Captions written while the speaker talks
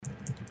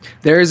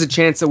There is a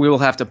chance that we will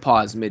have to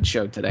pause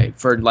mid-show today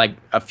for like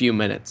a few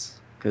minutes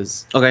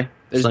because Okay.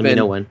 Just let me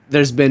know when.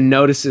 there's been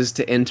notices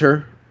to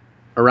enter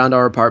around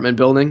our apartment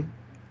building,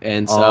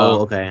 and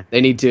so okay.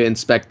 they need to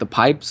inspect the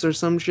pipes or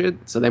some shit.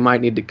 So they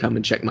might need to come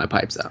and check my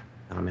pipes out.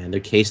 Oh man, they're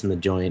casing the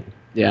joint.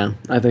 Yeah,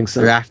 I think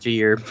so. They're after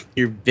your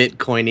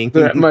Bitcoining,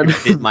 They're my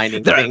bit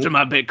mining They're thing. after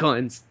my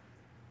bitcoins.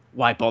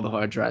 Wipe all the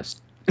hard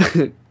drives.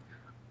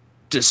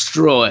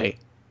 Destroy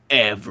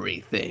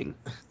everything.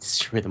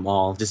 Destroy them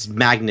all. Just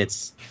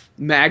magnets.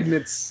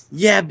 Magnets.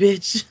 Yeah,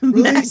 bitch.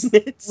 Release,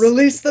 Magnets.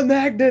 release the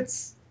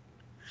magnets.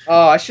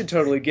 Oh, I should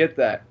totally get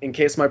that in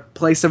case my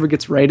place ever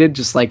gets raided.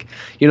 Just like,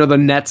 you know, the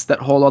nets that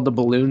hold all the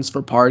balloons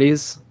for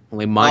parties.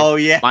 Only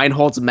mine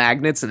holds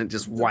magnets and it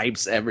just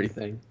wipes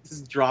everything.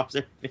 Just drops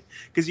everything.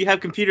 Because you have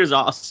computers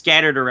all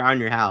scattered around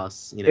your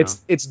house. You know?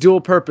 It's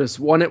dual purpose.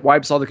 One, it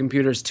wipes all the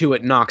computers. Two,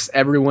 it knocks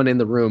everyone in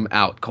the room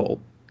out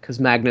cold. Because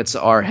magnets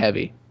are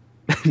heavy.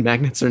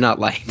 Magnets are not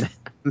light.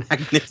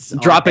 Magnets.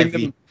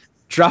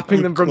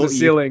 Dropping them from the Cool.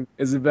 ceiling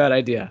is a bad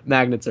idea.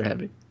 Magnets are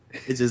heavy.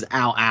 It's just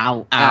ow, ow,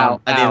 ow.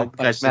 Ow, I ow, didn't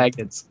concussion.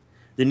 magnets.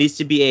 There needs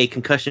to be a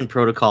concussion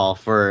protocol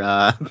for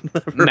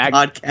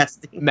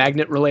podcasting.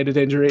 Magnet-related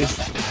injuries.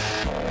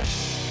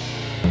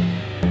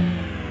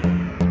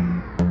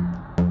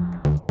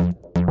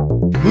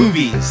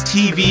 Movies,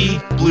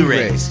 TV,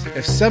 Blu-rays.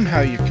 If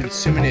somehow you're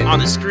consuming it On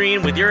the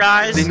screen with your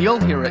eyes. Then you'll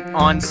hear it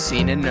on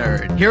Scene and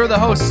Nerd. Here are the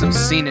hosts of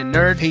Scene and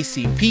Nerd,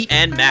 Casey, Pete,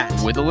 and Matt.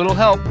 with a little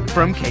help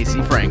from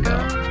Casey Franco.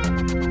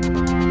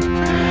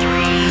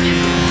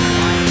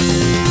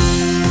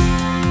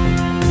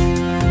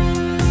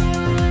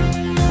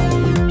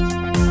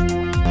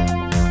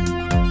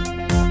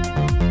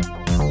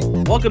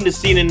 Welcome to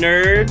Scene and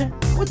Nerd.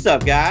 What's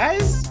up,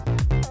 guys?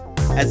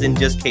 As in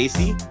just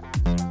Casey.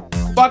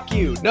 Fuck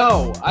you.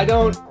 No, I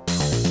don't.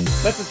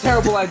 That's a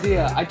terrible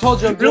idea. I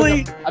told you I'm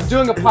doing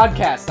a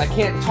podcast. I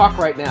can't talk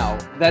right now.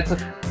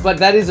 But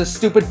that is a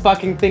stupid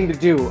fucking thing to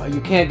do.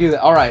 You can't do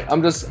that. All right,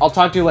 I'll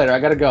talk to you later. I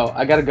gotta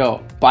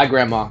go. Bye,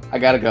 Grandma. I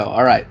gotta go.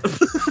 All right.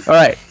 All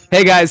right.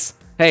 Hey, guys.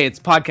 Hey, it's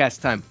podcast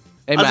time.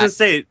 Hey, I was Matt. gonna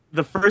say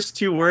the first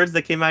two words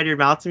that came out of your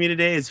mouth to me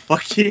today is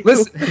 "fuck you."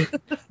 Listen,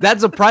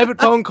 that's a private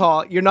phone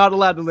call. You're not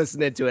allowed to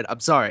listen into it.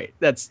 I'm sorry.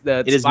 That's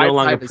it is my no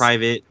longer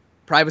private.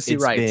 Privacy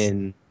rights.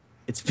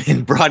 It's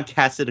been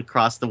broadcasted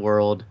across the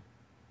world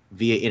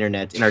via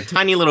internet in our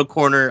tiny little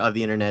corner of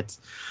the internet.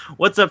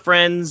 What's up,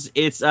 friends?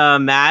 It's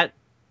Matt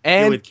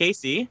here with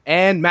Casey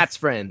and Matt's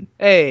friend.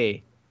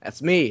 Hey,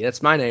 that's me.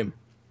 That's my name.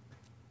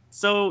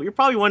 So you're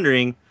probably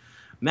wondering,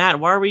 Matt,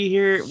 why are we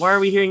here? Why are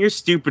we hearing your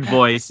stupid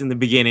voice in the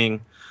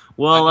beginning?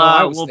 Well,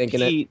 I was thinking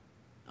Pete,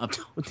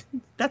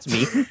 that's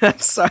me. I'm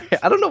sorry.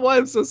 I don't know why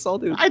I'm so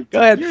salty. Go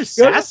ahead. You're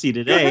sassy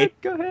today.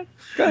 Go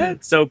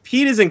ahead. So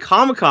Pete is in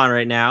Comic-Con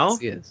right now. Yes,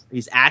 he is.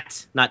 He's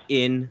at, not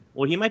in.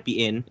 Well, he might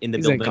be in the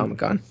He's building. in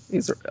Comic-Con.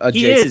 He's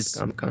He is.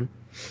 Comic-Con.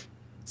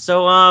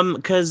 So,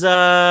 because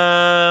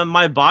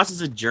my boss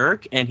is a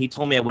jerk, and he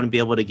told me I wouldn't be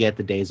able to get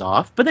the days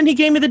off, but then he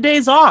gave me the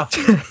days off.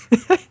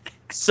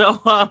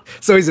 So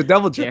he's a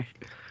double jerk.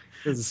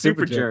 He's a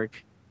super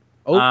jerk.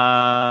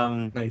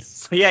 Oh, nice.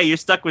 So yeah, you're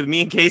stuck with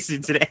me and Casey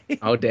today.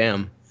 Oh,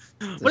 damn.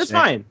 But it's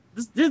fine.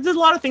 There's a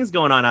lot of things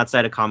going on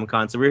outside of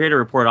Comic-Con, so we're here to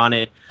report on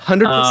it.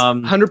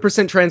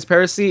 100%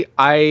 transparency.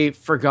 I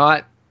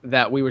forgot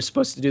that we were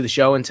supposed to do the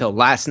show until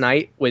last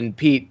night when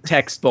Pete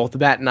texted both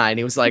Matt and I, and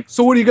he was like,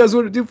 "So what do you guys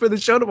want to do for the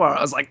show tomorrow?"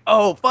 I was like,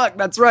 "Oh, fuck,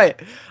 that's right.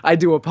 I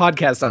do a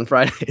podcast on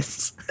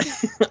Fridays."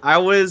 I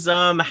was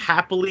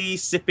happily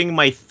sipping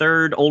my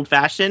third old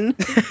fashioned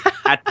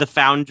at the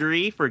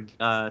Foundry for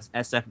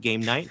SF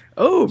Game Night.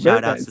 Oh,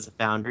 shout outs to the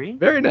Foundry.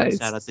 Very nice.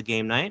 Shout outs to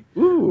Game Night.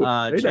 Ooh,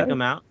 check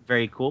them out.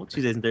 Very cool.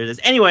 Tuesdays and Thursdays.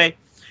 Anyway,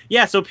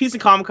 yeah. So Pete's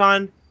at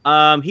Comic-Con.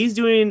 He's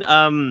doing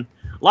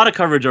a lot of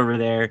coverage over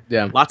there.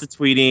 Yeah. Lots of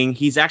tweeting.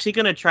 He's actually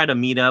gonna try to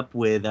meet up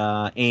with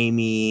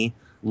Amy,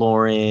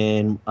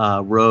 Lauren,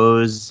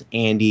 Rose,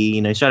 Andy.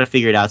 You know, he's trying to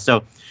figure it out.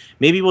 So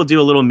maybe we'll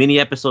do a little mini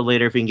episode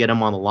later if we can get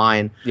him on the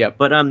line. Yep.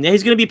 But yeah,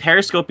 he's gonna be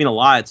periscoping a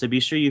lot. So be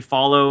sure you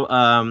follow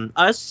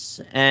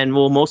us, and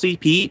we'll mostly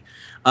Pete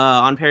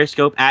on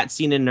Periscope at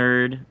Scene and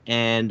Nerd,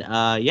 and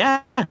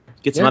yeah.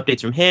 Get some updates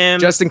from him.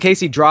 Just in case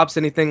he drops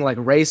anything like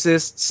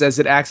racist, says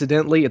it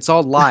accidentally, it's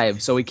all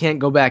live, so we can't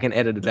go back and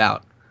edit it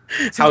out.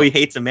 How he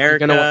hates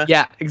America.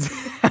 Yeah,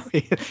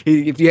 exactly.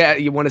 If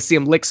you want to see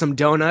him lick some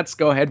donuts,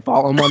 go ahead,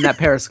 follow him on that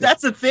Periscope.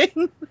 That's a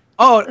thing?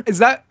 Oh, is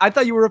that? I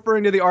thought you were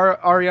referring to the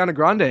Ariana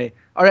Grande.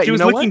 All right, she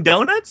was licking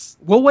donuts?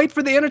 We'll wait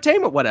for the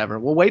entertainment, whatever.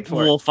 We'll wait for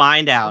it. We'll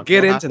find out.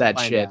 Get into that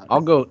shit. I'll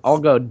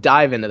go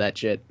dive into that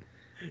shit.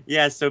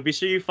 Yeah, so be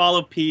sure you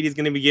follow Pete. He's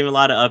going to be giving a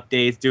lot of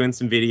updates, doing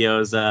some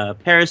videos,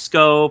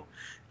 Periscope,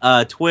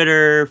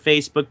 Twitter,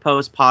 Facebook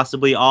posts,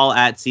 possibly all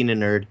at Scene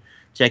and Nerd.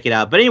 Check it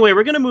out. But anyway,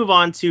 we're going to move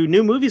on to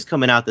new movies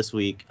coming out this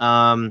week.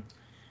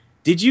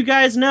 Did you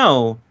guys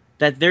know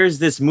that there's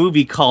this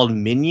movie called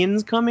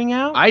Minions coming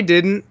out? I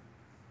didn't.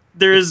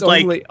 There's it's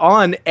only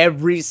on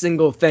every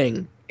single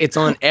thing. It's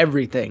on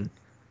everything.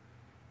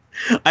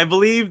 I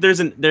believe there's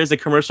a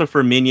commercial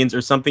for Minions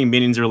or something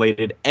Minions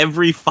related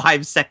every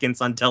 5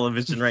 seconds on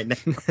television right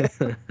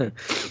now.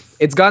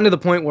 It's gotten to the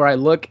point where I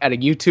look at a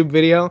YouTube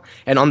video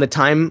and on the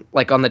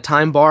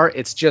time bar,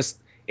 it's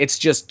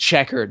just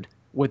checkered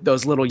with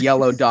those little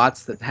yellow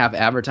dots that have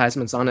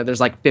advertisements on it. There's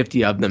like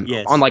 50 of them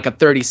Yes. on like a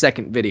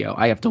 30-second video.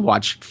 I have to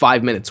watch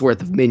 5 minutes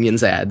worth of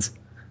Minions ads.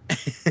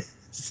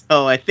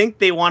 So I think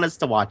they want us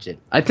to watch it.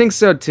 I think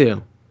so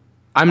too.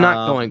 I'm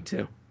not going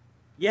to.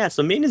 Yeah,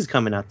 so Minions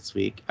coming out this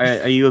week.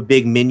 Are you a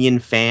big Minion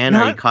fan?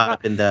 Are you caught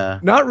up in the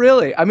Not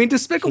really. I mean,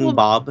 King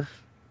Bob?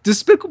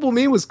 Despicable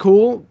Me was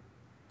cool,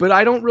 but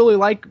I don't really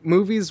like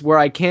movies where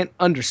I can't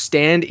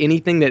understand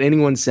anything that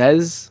anyone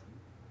says.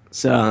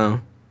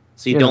 So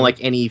You don't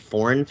like any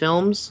foreign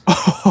films?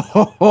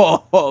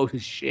 oh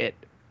shit.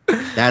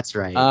 That's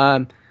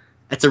right.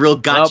 That's a real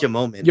gotcha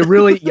moment.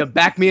 You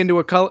back me into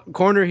a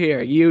corner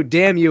here.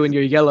 Damn you and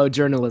your yellow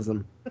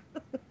journalism.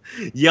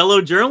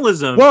 Yellow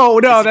journalism. Whoa,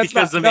 no, Is it that's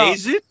because not I'm no.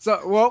 Asian.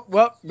 So,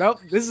 well, nope.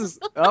 This is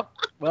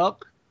well.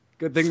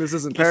 Good thing this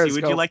isn't Casey,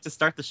 Periscope. would you like to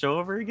start the show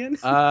over again?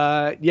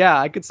 Yeah,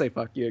 I could say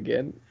fuck you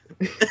again.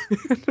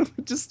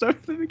 Just start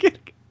from the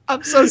beginning.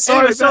 I'm so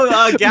sorry. Anyway,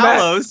 so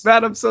Gallows.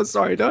 Matt, I'm so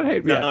sorry. Don't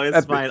hate me. No,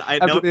 it's fine. I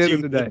know at the end you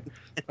of the day.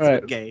 It's All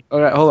right. okay. All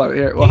right, hold on.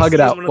 Here, we'll hug it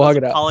Casey is out. one of We'll those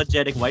hug it out.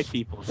 Apologetic white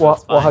people. So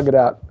it's We'll fine. hug it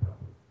out.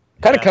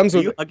 Kind of comes Are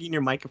with you hugging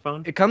your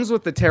microphone? it comes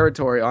with the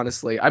territory,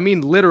 honestly. I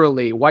mean,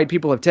 literally, white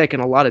people have taken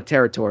a lot of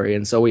territory,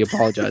 and so we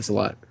apologize a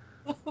lot.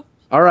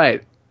 All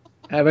right.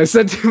 Have I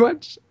said too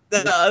much?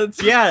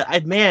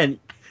 Man.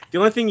 The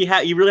only thing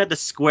you really have to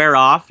square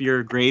off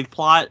your grave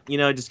plot.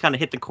 Just kind of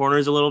hit the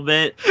corners a little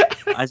bit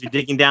as you're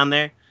digging down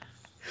there.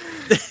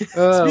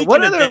 Speaking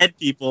what of other- dead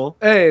people,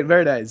 Hey,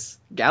 very nice.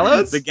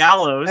 Gallows? The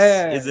Gallows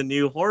Hey. is a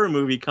new horror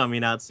movie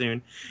coming out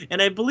soon,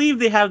 and I believe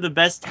they have the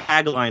best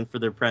tagline for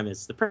their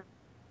premise. The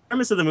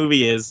premise of the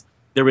movie is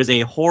there was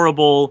a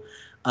horrible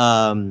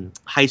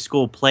high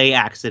school play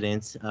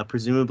accident.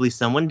 Presumably,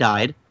 someone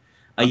died.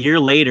 A year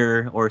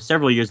later, or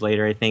several years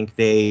later, I think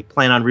they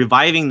plan on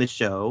reviving the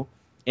show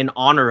in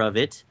honor of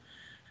it.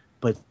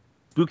 But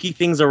spooky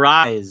things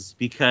arise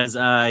because,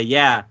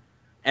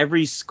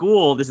 every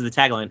school, this is the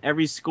tagline,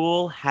 every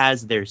school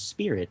has their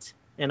spirit.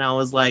 And I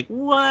was like,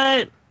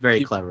 what?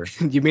 Very clever.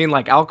 You mean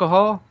like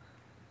alcohol?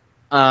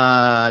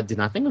 Did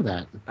not think of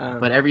that.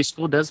 But every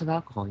school does have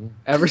alcohol, yeah.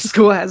 Every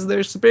school has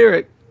their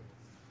spirit.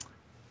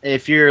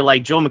 If you're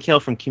like Joel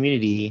McHale from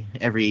Community,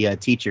 every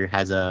teacher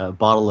has a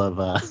bottle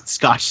of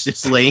scotch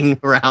just laying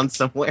around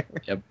somewhere.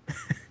 Yep.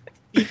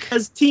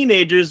 Because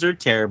teenagers are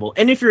terrible.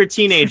 And if you're a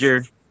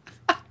teenager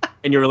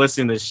and you're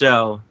listening to the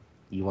show,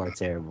 you are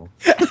terrible.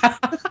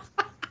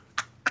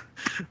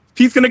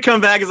 Pete's going to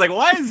come back and is like,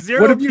 why is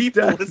zero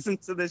people listen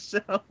to this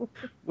show?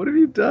 What have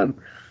you done?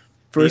 He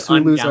First we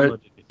undownloaded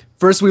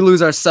it.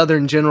 lose our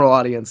Southern general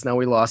audience. Now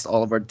we lost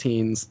all of our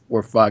teens.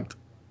 We're fucked.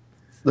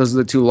 Those are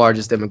the two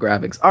largest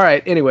demographics. All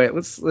right. Anyway,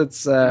 let's.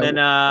 And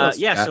then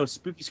so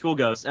Spooky School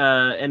Ghost.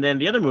 And then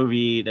the other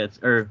movie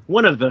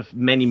one of the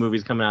many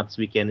movies coming out this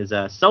weekend is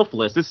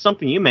Selfless. This is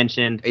something you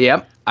mentioned.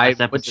 Yep.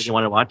 You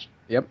want to watch?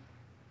 Yep.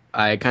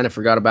 I kind of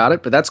forgot about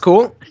it, but that's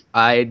cool.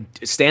 I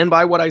stand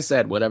by what I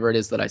said, whatever it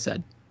is that I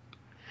said.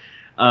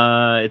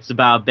 It's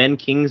about Ben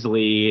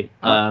Kingsley.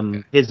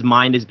 Okay. His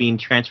mind is being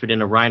transferred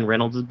into Ryan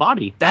Reynolds'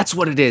 body. That's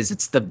what it is.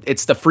 It's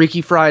the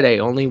Freaky Friday,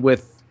 only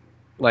with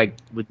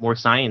more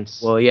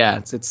science. Well, yeah,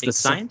 it's the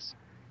science.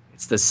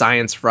 It's the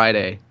Science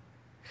Friday.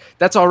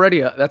 That's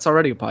already a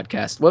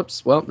podcast.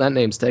 Whoops. Well, that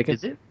name's taken.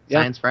 Is it?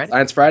 Yeah. Science Friday?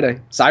 Science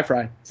Friday.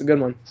 Sci-Fi. It's a good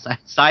one.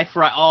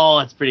 Sci-Fi. Oh,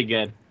 that's pretty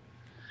good.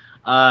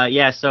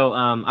 So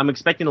I'm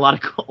expecting a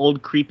lot of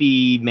old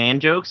creepy man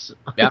jokes.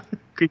 Yeah.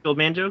 Creepy old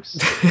man jokes.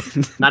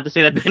 Not to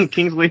say that Ben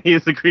Kingsley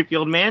is a creepy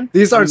old man.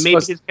 These aren't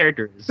maybe his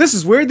character is. This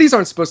is weird. These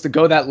aren't supposed to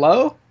go that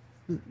low.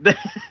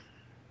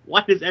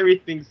 Why does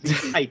everything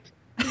seem tight?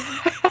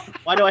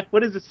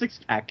 What is a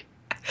six-pack?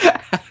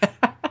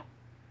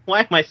 Why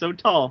am I so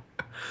tall?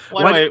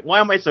 Why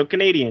am I so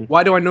Canadian?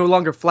 Why do I no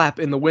longer flap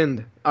in the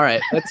wind? All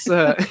right, let's.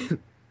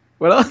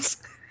 What else?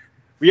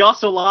 We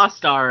also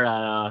lost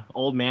our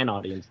old man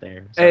audience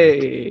there. So.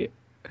 Hey.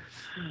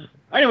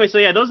 Anyway, so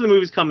those are the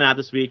movies coming out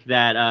this week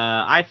that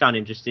I found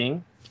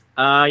interesting.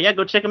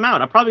 Go check them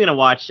out. I'm probably gonna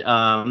watch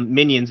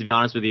Minions, to be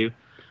honest with you.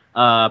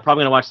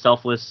 Probably gonna watch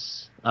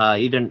Selfless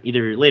either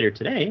later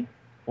today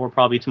or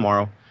probably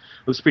tomorrow.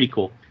 Looks pretty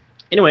cool.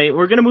 Anyway,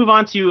 we're gonna move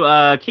on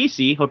to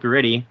Casey. Hope you're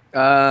ready.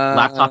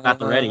 Laptop at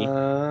the ready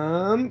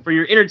for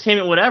your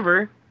entertainment,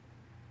 whatever.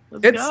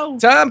 Let's go.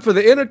 It's time for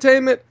the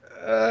entertainment.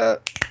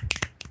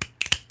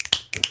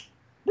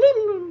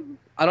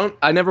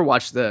 I never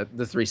watched the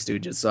Three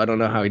Stooges, so I don't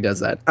know how he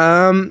does that.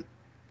 Time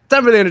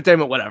for the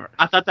entertainment, whatever.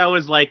 I thought that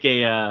was like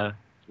a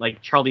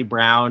Charlie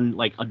Brown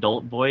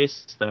adult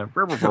voice. The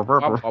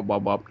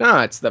No,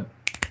 it's the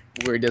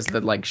where he does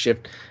the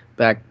shift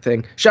back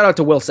thing. Shout out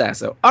to Will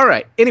Sasso. All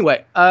right.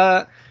 Anyway,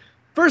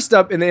 first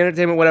up in the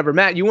entertainment, whatever.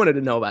 Matt, you wanted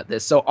to know about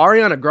this. So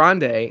Ariana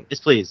Grande. Yes,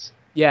 please.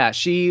 Yeah,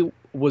 she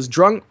was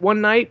drunk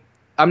one night.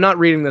 I'm not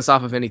reading this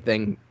off of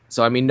anything,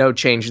 so I mean no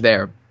change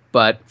there.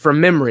 But from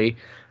memory,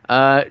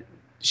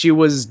 She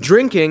was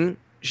drinking.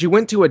 She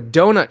went to a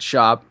donut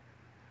shop,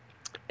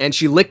 and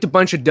she licked a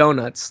bunch of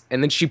donuts,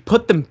 and then she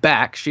put them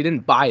back. She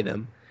didn't buy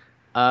them.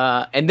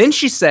 And then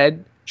she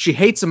said she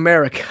hates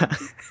America.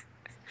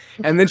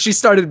 And then she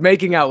started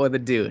making out with a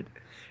dude.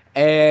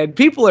 And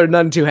people are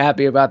none too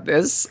happy about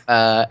this,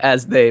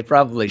 as they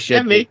probably should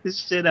Can't be. make this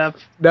shit up.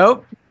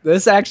 Nope,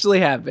 this actually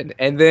happened.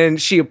 And then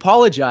she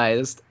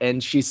apologized,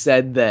 and she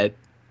said that,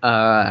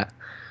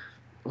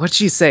 what'd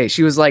she say?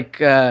 She was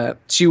like,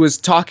 she was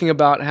talking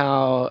about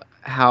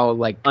how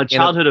like...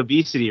 Childhood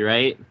obesity,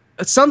 right?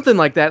 Something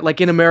like that.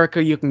 Like in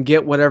America, you can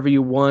get whatever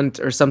you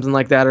want or something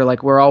like that. Or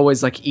like we're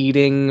always like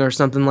eating or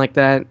something like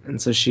that. And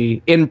so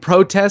she, in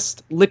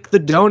protest, licked the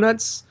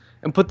donuts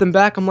and put them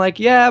back. I'm like,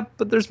 yeah,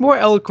 but there's more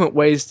eloquent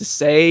ways to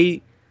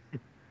say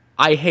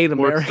I hate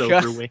America.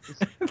 More sober ways.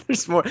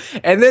 There's more.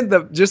 And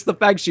then just the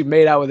fact she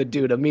made out with a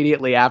dude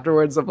immediately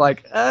afterwards, I'm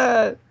like,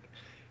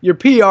 your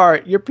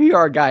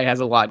PR guy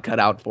has a lot cut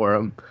out for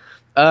him.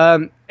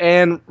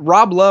 And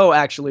Rob Lowe,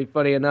 actually,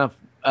 funny enough,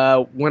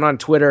 went on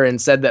Twitter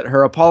and said that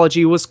her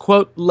apology was,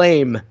 quote,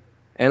 lame.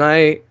 And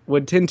I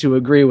would tend to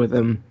agree with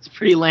him. It's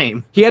pretty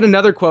lame. He had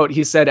another quote.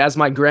 He said, as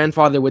my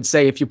grandfather would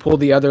say, if you pull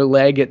the other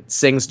leg, it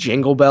sings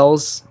Jingle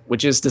Bells,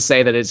 which is to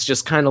say that it's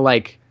just kind of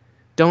like,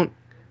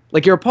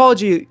 your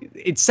apology,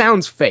 it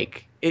sounds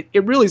fake. It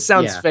really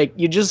sounds fake.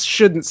 You just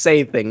shouldn't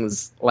say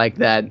things like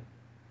that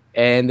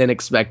and then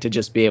expect to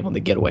just be able to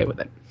get away with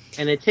it.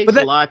 And it takes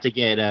a lot to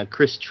get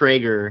Chris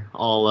Traeger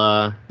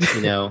all,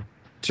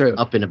 True.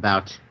 up and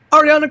about.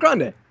 Ariana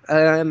Grande.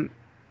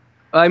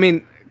 I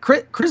mean,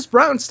 Chris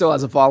Brown still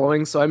has a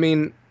following, so I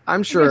mean,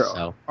 I'm sure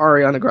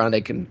Ariana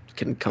Grande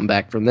can come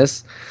back from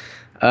this.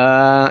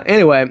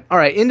 Anyway, all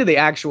right, into the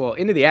actual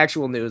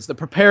news, the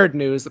prepared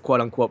news, the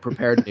quote unquote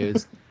prepared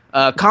news.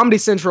 Comedy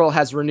Central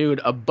has renewed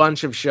a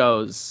bunch of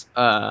shows.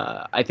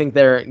 I think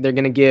they're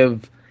gonna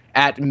give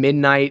At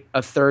Midnight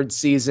a third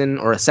season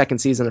or a second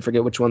season. I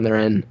forget which one they're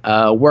in.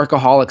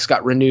 Workaholics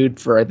got renewed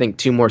for I think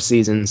 2 more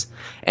seasons,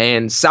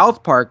 and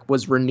South Park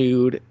was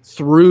renewed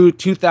through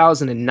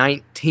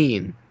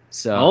 2019.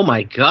 So, oh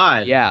my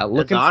god, yeah,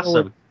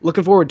 awesome.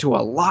 Looking forward to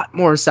a lot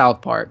more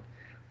South Park.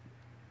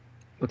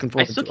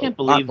 I still can't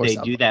believe they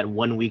do that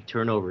 1 week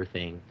turnover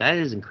thing. That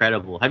is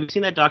incredible. Have you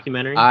seen that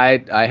documentary?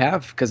 I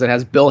have, because it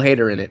has Bill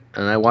Hader in it,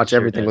 and I watch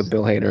everything with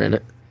Bill Hader in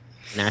it.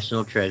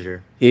 National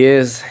treasure. He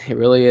is. He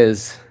really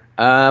is.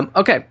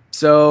 Okay,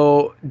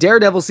 so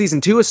Daredevil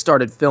Season 2 has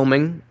started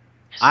filming.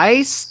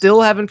 I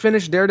still haven't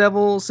finished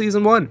Daredevil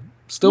Season 1.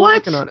 Still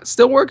working on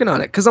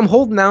it, because I'm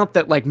holding out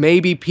that like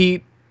maybe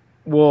Pete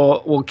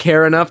will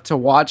care enough to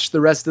watch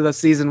the rest of the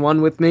Season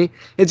 1 with me.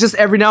 It's just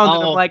every now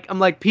and then I'm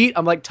like Pete,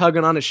 I'm like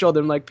tugging on his shoulder.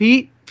 I'm like,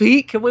 Pete,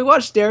 can we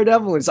watch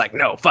Daredevil? And he's like,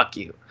 no, fuck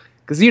you.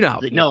 Because you know how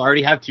no, I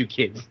already have 2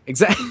 kids.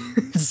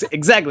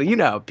 Exactly. You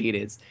know how Pete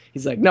is.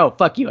 He's like, no,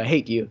 fuck you. I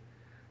hate you.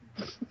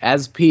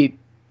 As Pete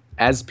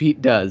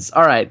does.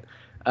 All right.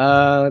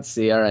 Let's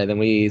see. All right. Then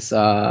we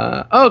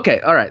saw. Okay.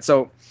 All right.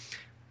 So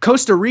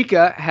Costa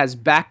Rica has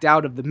backed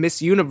out of the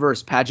Miss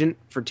Universe pageant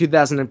for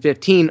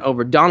 2015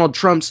 over Donald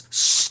Trump's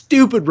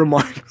stupid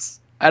remarks.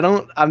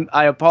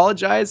 I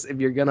apologize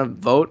if you're gonna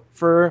vote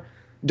for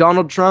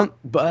Donald Trump,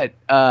 but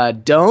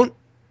don't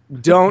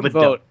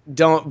vote.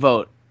 Don't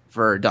vote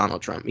for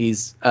Donald Trump.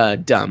 He's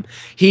dumb.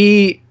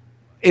 He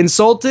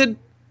insulted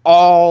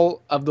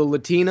all of the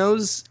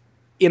Latinos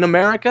in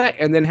America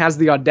and then has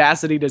the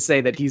audacity to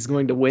say that he's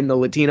going to win the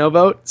Latino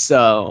vote.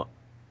 So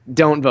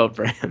don't vote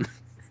for him.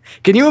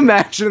 Can you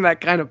imagine that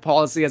kind of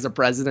policy as a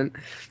president,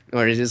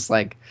 where it's just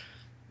like,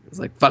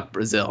 fuck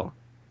Brazil.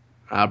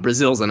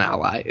 Brazil's an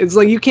ally. It's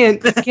like you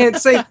can't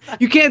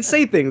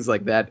say things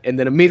like that and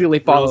then immediately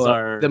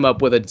follow them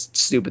up with a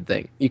stupid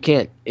thing. You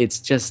can't. It's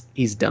just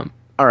he's dumb.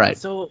 All right.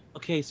 So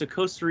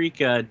Costa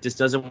Rica just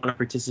doesn't want to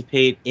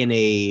participate in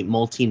a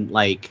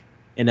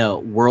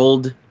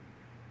world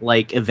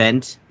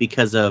event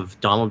because of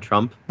Donald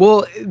Trump.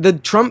 Well,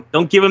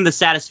 don't give him the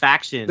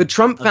satisfaction. The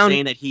Trump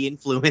saying that he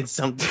influenced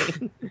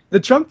something. The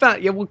Trump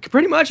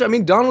pretty much. I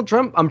mean, Donald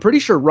Trump, I'm pretty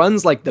sure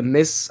runs like the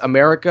Miss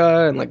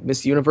America and like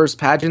Miss Universe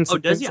pageants. Oh,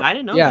 does he? I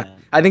didn't know that. Yeah,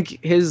 I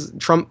think his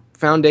Trump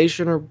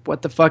Foundation or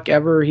what the fuck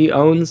ever he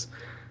owns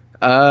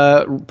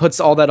puts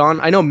all that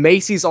on. I know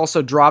Macy's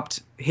also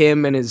dropped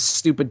him and his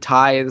stupid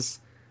ties.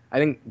 I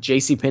think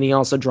JCPenney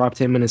also dropped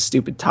him and his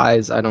stupid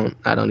ties. I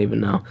don't even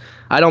know.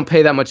 I don't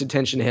pay that much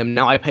attention to him.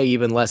 Now I pay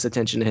even less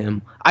attention to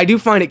him. I do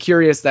find it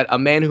curious that a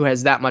man who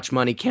has that much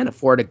money can't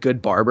afford a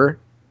good barber.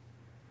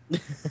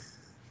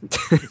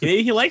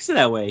 Maybe he likes it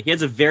that way. He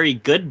has a very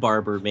good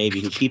barber,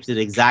 maybe, who keeps it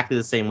exactly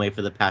the same way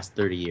for the past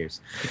 30 years.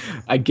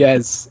 I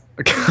guess.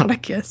 God, I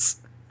guess.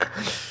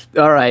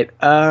 All right.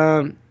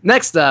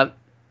 Next up,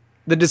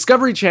 the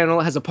Discovery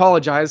Channel has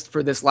apologized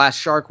for this last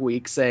Shark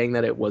Week, saying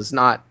that it was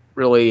not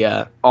really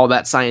all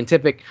that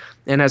scientific,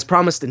 and has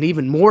promised an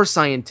even more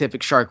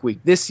scientific Shark Week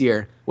this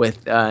year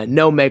with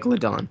no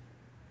Megalodon.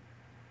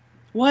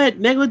 What?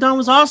 Megalodon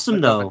was awesome,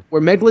 though.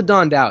 We're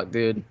Megalodoned out,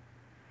 dude.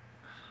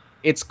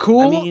 It's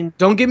cool. I mean,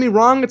 don't get me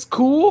wrong, it's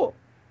cool.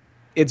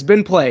 It's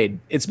been played.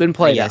 It's been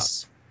played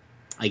out.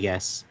 I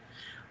guess.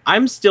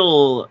 I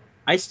still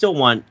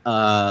want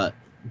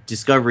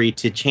Discovery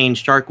to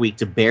change Shark Week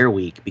to Bear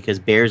Week because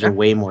bears are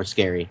way more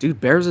scary.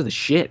 Dude, bears are the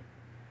shit.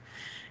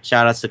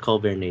 Shout outs to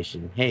Colbert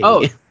Nation. Hey.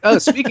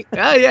 Speaking.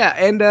 Yeah,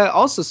 and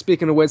also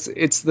speaking of which,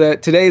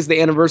 today is the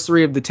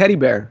anniversary of the teddy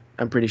bear.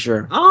 I'm pretty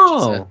sure.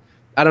 Oh.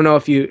 I don't know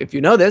if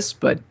you know this,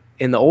 but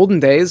in the olden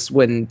days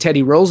when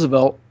Teddy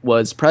Roosevelt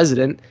was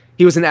president,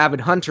 he was an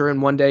avid hunter,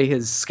 and one day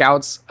his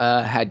scouts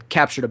had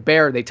captured a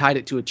bear. They tied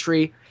it to a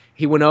tree.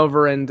 He went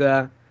over and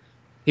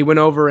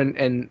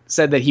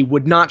said that he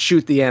would not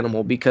shoot the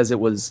animal because it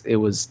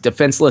was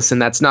defenseless,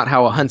 and that's not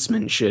how a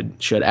huntsman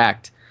should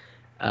act.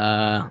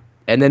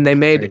 And then they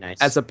made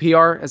as a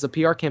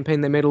PR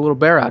campaign, they made a little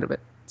bear out of it.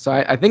 So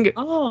I think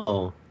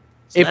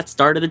that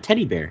started the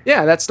teddy bear.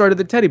 Yeah, that started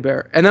the teddy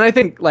bear. And then I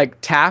think like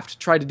Taft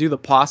tried to do the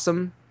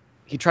possum.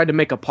 He tried to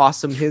make a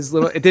possum his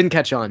little. It didn't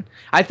catch on.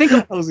 I think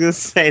I was gonna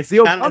say it's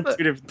kind of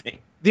two different things.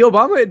 The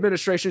Obama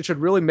administration should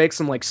really make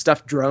some like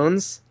stuffed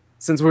drones.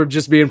 Since we're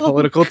just being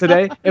political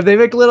today, if they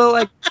make little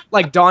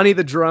like Donnie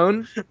the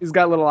drone, he's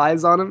got little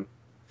eyes on him,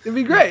 it'd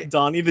be great.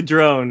 Donnie the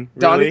drone. Really?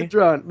 Donnie the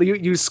drone.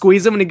 You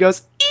squeeze him and he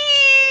goes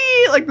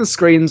ee! Like the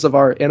screams of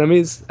our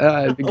enemies.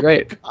 It'd be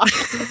great. All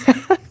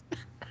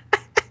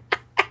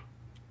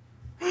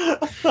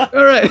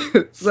right.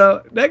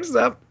 So next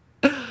up,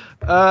 Pete.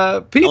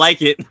 I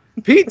like it.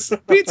 Pete's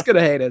gonna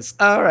hate us.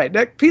 All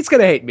right, Pete's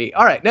gonna hate me.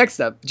 All right, next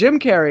up, Jim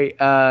Carrey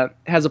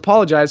has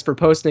apologized for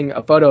posting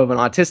a photo of an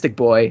autistic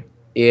boy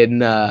in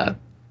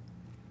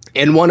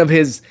one of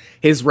his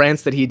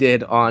rants that he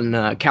did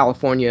on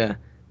California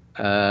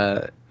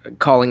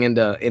calling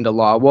into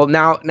law. Well,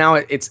 now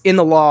it's in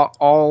the law.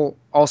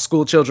 All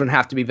school children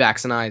have to be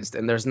vaccinated,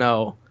 and there's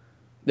no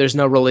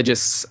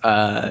religious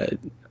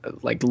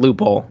like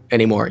loophole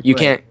anymore. You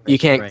can't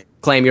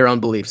claim your own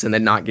beliefs and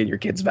then not get your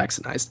kids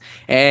vaccinated.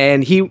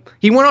 And he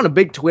went on a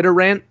big Twitter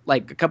rant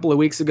like a couple of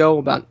weeks ago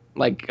about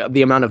like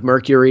the amount of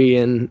mercury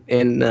in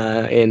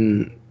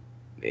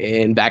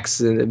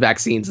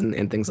vaccines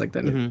and things like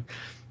that. Mm-hmm.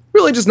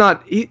 Really just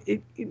not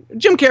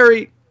Jim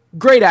Carrey,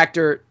 great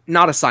actor,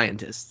 not a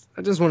scientist.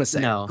 I just want to say.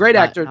 No, great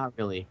actor. Not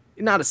really.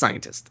 Not a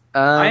scientist.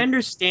 I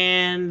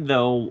understand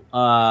though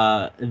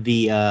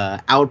the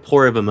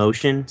outpour of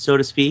emotion, so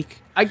to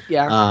speak.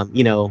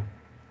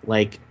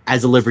 Like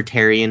as a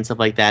libertarian, stuff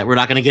like that. We're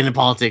not going to get into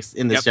politics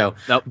in this show.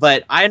 Nope.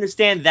 But I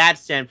understand that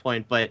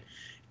standpoint, but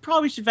you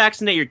probably should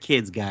vaccinate your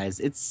kids, guys.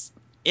 It's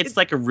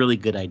like a really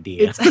good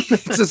idea. It's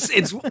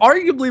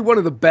arguably one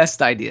of the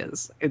best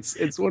ideas.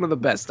 It's one of the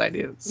best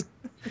ideas.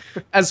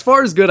 As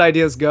far as good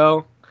ideas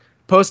go,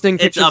 posting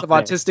pictures of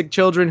autistic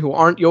children who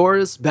aren't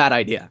yours, bad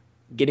idea.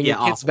 Getting your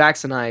kids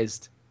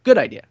vaccinated, good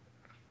idea.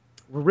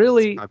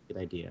 Good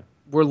idea.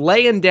 We're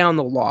laying down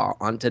the law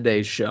on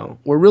today's show.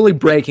 We're really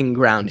breaking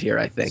ground here,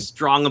 I think.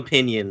 Strong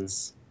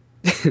opinions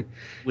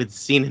with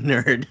Cena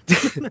Nerd.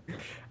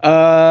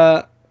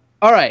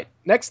 All right,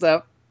 next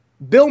up,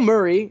 Bill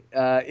Murray,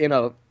 in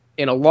a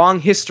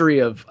long history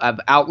of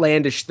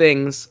outlandish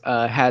things,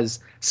 has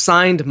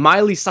signed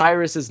Miley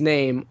Cyrus's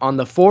name on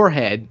the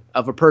forehead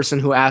of a person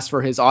who asked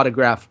for his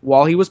autograph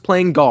while he was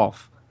playing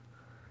golf.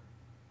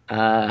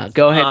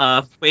 Go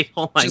ahead. Wait,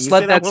 hold on. Just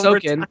let that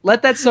soak in.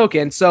 Let that soak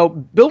in. So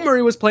Bill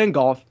Murray was playing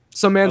golf.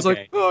 Some man's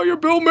like, "Oh, you're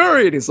Bill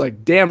Murray," and he's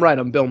like, "Damn right,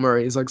 I'm Bill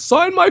Murray." He's like,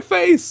 "Sign my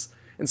face."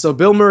 And so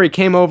Bill Murray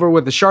came over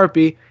with a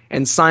Sharpie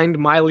and signed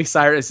Miley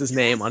Cyrus's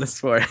name on his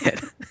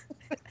forehead.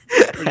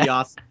 Pretty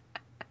awesome.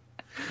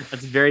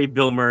 That's very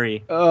Bill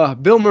Murray.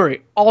 Bill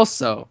Murray,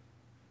 also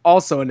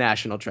a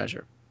national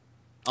treasure.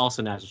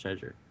 Also national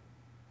treasure.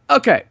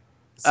 Okay.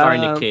 Sorry,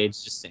 Nick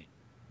Cage. Just saying.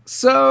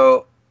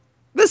 So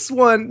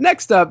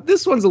next up,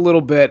 this one's a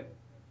little bit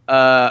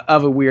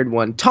of a weird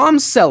one. Tom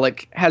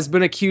Selleck has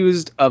been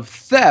accused of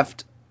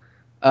theft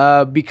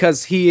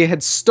because he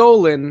had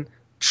stolen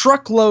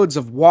truckloads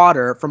of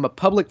water from a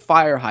public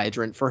fire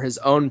hydrant for his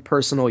own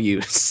personal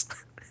use.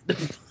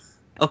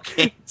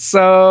 Okay.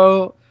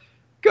 So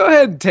go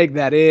ahead and take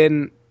that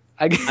in.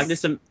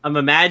 I'm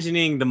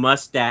imagining the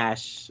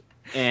mustache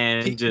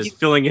and just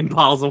filling in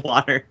bottles of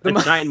water. The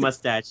giant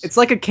mustache. It's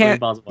like a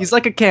camel. He's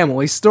like a camel.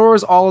 He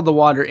stores all of the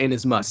water in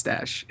his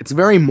mustache. It's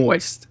very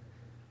moist.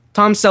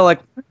 Tom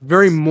Selleck,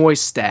 very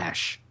moist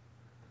stash.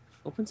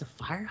 Opens a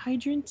fire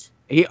hydrant?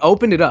 He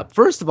opened it up.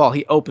 First of all,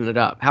 he opened it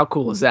up. How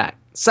cool is that?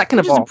 Second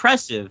of all,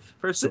 impressive.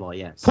 First of all,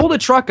 yes. Pulled a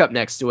truck up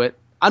next to it.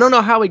 I don't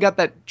know how he got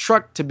that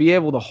truck to be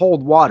able to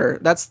hold water.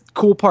 That's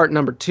cool part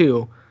number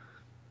 2.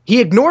 He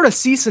ignored a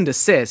cease and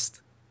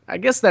desist. I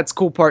guess that's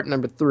cool part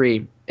number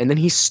 3. And then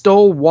he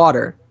stole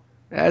water.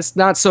 That's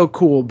not so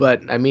cool,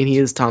 but I mean, he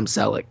is Tom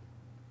Selleck.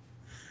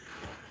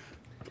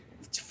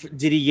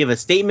 Did he give a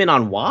statement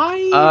on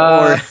why?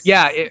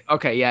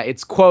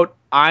 It's quote,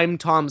 "I'm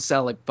Tom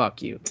Selleck,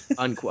 fuck you,"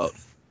 unquote.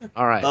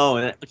 All right.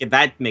 Okay,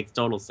 that makes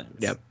total sense.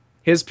 Yep.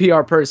 His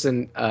PR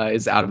person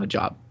is out of a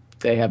job.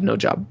 They have no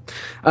job.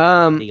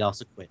 He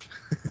also quit.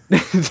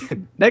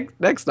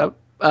 Next up,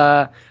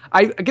 I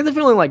get the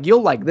feeling like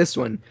you'll like this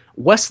one.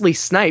 Wesley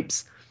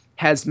Snipes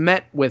has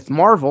met with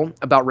Marvel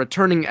about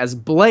returning as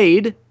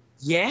Blade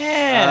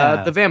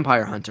Yeah. The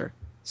Vampire Hunter.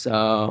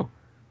 So,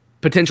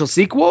 potential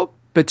sequel,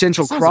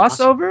 potential Sounds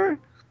awesome. crossover.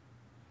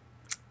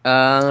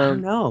 I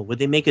don't know. Would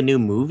they make a new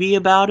movie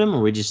about him,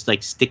 or would just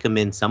like stick him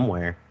in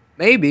somewhere?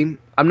 Maybe.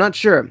 I'm not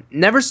sure.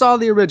 Never saw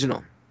the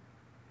original.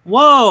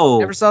 Whoa!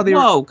 Never saw the.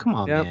 Whoa! Come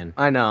on, Yep, man.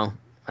 I know.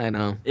 I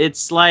know.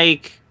 It's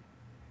like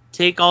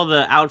take all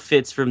the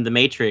outfits from The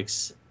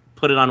Matrix,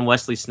 put it on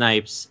Wesley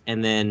Snipes,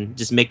 and then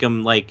just make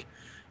him like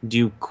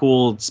do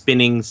cool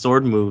spinning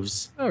sword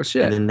moves. Oh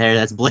shit! And then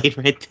that's Blade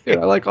right there.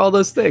 Dude, I like all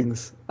those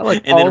things. I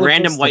like. And all then of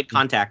random those white things.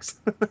 contacts.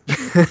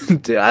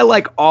 Dude, I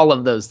like all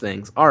of those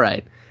things. All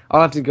right,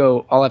 I'll have to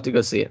go. I'll have to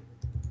go see it,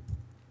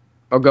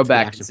 or go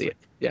back action and see it.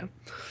 Yeah.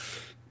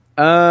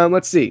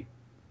 Let's see.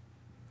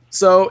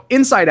 So,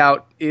 Inside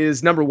Out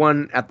is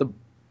 #1 at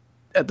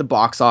the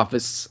box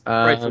office.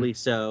 Rightfully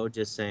so.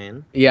 Just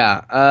saying.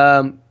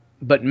 Yeah.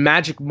 But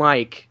Magic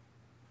Mike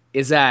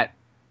is at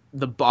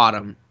the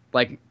bottom.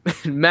 Like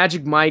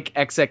Magic Mike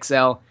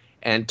XXL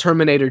and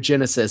Terminator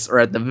Genesis are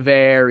at the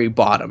very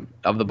bottom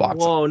of the box.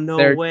 Whoa! No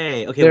They're-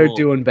 way. Okay. They're well,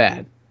 doing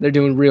bad. They're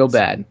doing real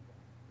bad.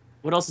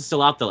 what else is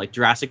still out there? Like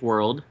Jurassic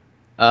World.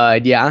 Yeah.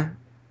 That's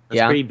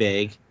Yeah. pretty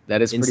big.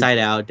 That is pretty. Inside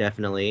Out,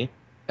 definitely.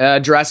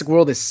 Jurassic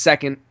World is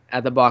second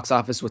at the box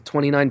office with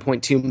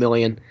 29.2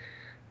 million.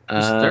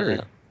 Who's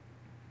third?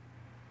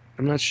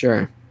 I'm not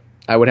sure.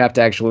 I would have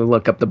to actually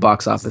look up the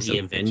box Is office. the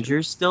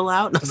Avengers still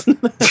out?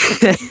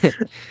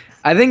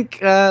 I think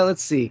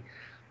let's see.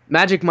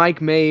 Magic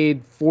Mike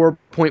made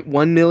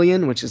 4.1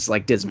 million, which is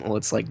like dismal.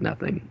 It's like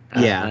nothing.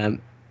 Yeah.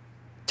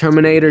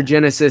 Terminator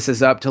Genesis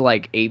is up to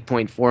like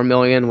 8.4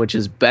 million, which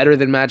is better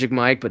than Magic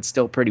Mike, but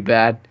still pretty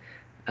bad.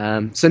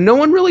 So no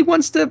one really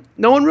wants to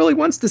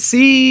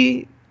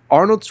see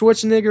Arnold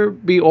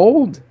Schwarzenegger be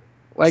old.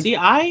 Like, See,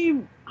 I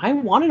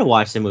wanted to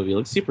watch the movie. It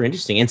looks super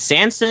interesting. And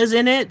Sansa's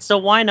in it, so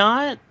why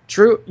not?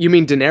 true. You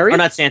mean Daenerys? Or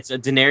not Sansa.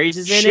 Daenerys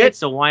is in Shit. it,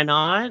 so why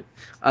not?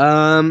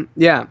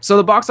 Yeah. So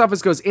the box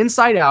office goes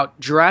Inside Out,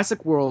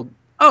 Jurassic World.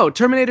 Oh,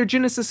 Terminator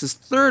Genesis is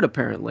third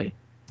apparently,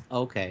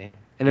 Okay.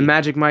 and then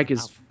Magic Mike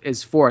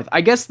is fourth.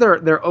 I guess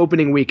their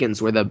opening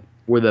weekends were the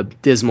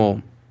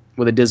dismal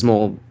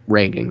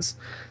rankings.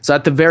 So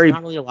at the very There's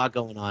not really a lot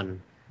going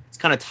on. It's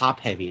kind of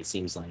top heavy, it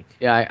seems like.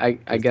 yeah,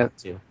 I guess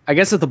Too. I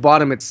guess at the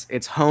bottom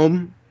it's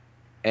Home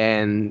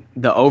and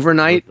The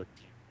Overnight.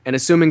 And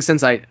assuming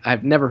since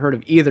I've never heard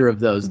of either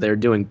of those, they're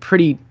doing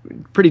pretty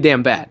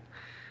damn bad.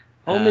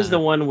 Home is the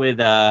one with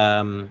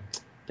the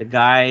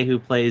guy who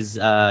plays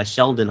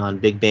Sheldon on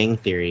Big Bang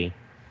Theory.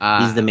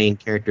 He's the main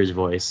character's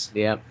voice.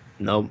 Yep.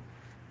 Nope.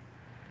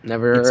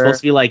 Never. It's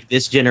supposed to be like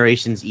this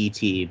generation's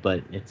ET,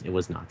 but it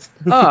was not.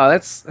 Oh,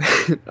 that's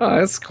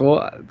cool.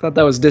 I thought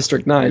that was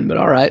District 9, but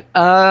all right.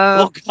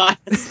 Oh god,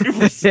 that's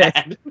super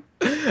sad.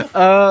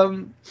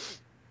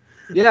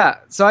 Yeah.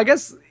 So I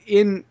guess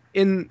in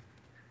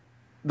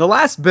the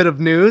last bit of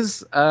news,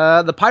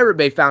 the Pirate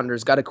Bay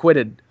founders got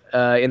acquitted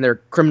in their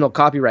criminal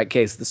copyright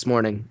case this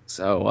morning.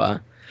 So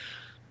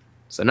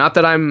not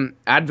that I'm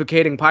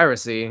advocating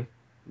piracy,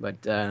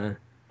 but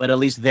But at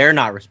least they're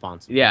not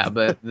responsible. yeah,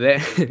 but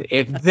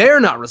if they're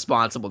not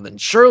responsible, then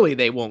surely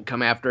they won't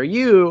come after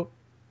you.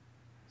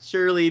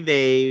 Surely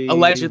they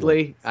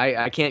Allegedly,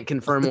 I can't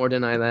confirm or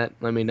deny that.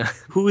 Let me know.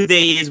 Who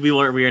they is, we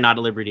are not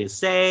at liberty to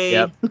say.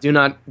 Yep. Do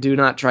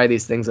not try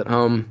these things at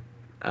home.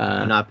 Do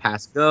not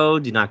pass go.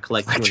 Do not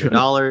collect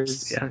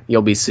 $200. Yeah,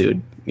 you'll be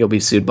sued. You'll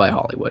be sued by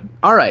Hollywood.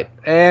 All right,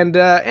 and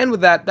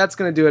with that, that's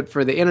gonna do it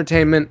for the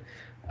entertainment.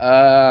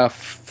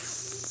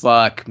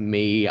 Fuck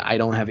me, I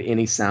don't have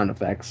any sound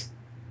effects.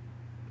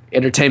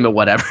 Entertainment,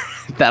 whatever.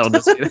 That'll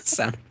just be the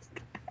sound.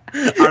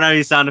 I don't have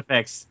any sound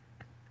effects.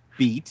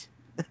 Beat.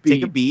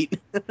 Take a beat.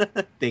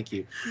 Thank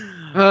you.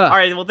 All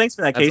right. Well, thanks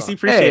for that, Casey.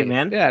 Appreciate it,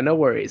 man. Yeah, no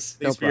worries.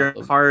 Thanks for no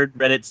your hard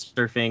Reddit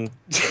surfing.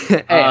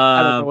 Hey,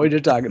 I don't know what you're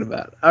talking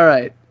about. All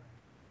right.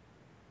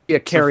 Yeah,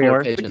 carrier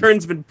Before. pigeon. The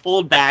curtain's been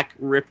pulled back,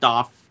 ripped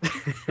off.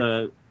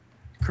 The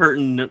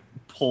curtain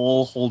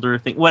pole holder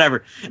thing,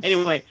 whatever.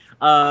 Anyway,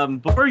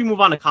 before we move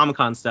on to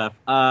Comic-Con stuff,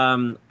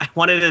 I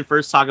wanted to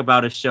first talk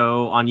about a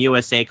show on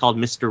USA called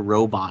Mr.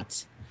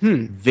 Robot.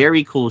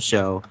 Very cool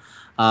show.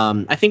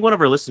 I think one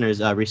of our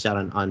listeners reached out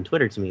on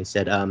Twitter to me and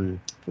said,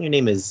 your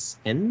name is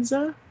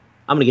Enza?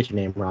 I'm going to get your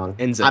name wrong.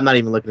 Enza. I'm not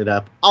even looking it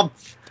up.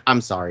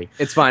 I'm sorry.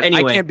 It's fine.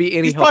 Anyway, I can't be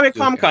any he's help probably at to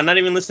you. Comic-Con, not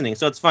even listening,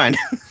 so it's fine.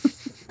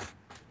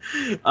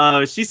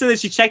 She said that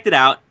she checked it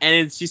out,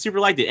 and she super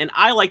liked it, and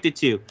I liked it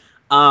too.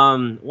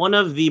 One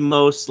of the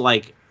most,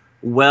 like,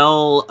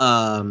 what's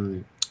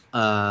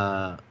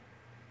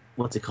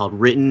it called?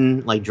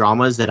 Written, like,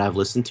 dramas that I've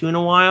listened to in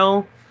a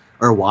while,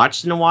 or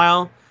watched in a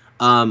while.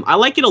 I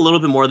like it a little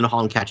bit more than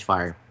 *Halt and Catch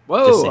Fire*.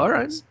 Whoa, all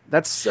right.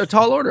 That's a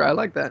tall order. I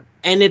like that.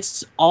 And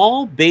it's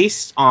all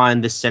based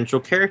on the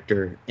central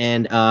character.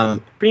 And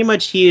pretty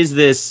much he is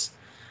this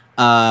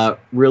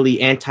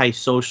really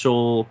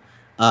antisocial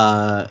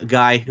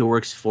guy who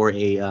works for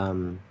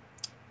a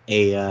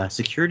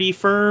security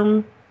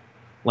firm.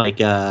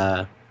 Like,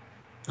 I'm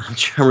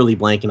really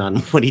blanking on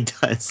what he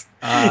does.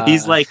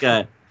 He's like,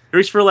 he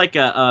works for like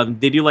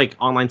they do like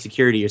online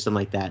security or something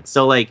like that.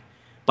 So like,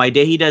 by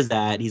day he does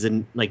that. He's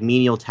a like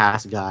menial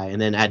task guy,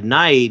 and then at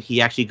night he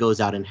actually goes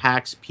out and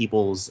hacks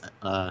people's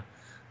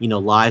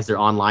lives, their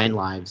online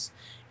lives,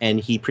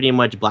 and he pretty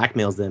much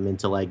blackmails them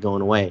into like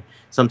going away.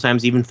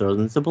 Sometimes even throws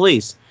them to the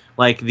police.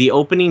 Like the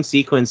opening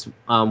sequence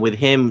with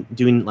him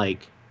doing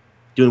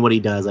what he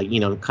does, like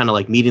kind of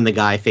like meeting the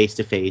guy face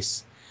to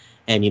face,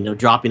 and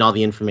dropping all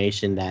the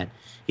information that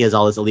he has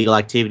all this illegal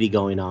activity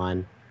going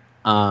on,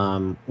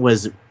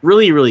 was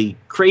really, really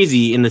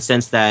crazy in the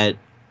sense that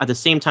at the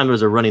same time there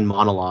was a running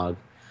monologue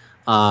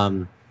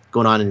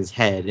going on in his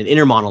head, an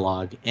inner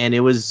monologue, and it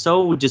was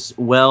so just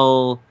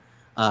well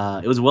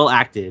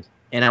acted,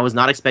 and I was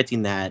not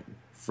expecting that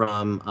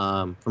from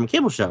a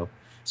cable show,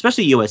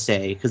 especially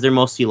USA, because they're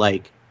mostly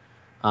like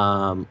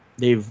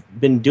they've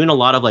been doing a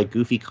lot of like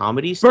goofy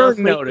comedy stuff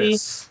Burn lately.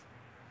 Notice.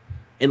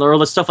 And or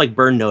the stuff like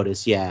Burn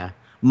Notice, yeah,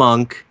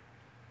 Monk.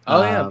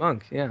 Oh yeah,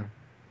 Monk. Yeah,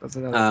 that's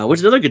another. Which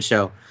is another good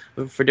show,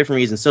 but for different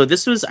reasons. So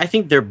this was, I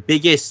think, their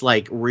biggest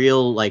like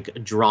real like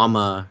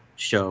drama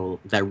show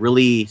that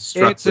really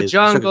struck. It's a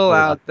jungle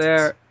out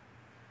there.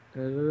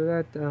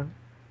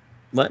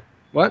 What?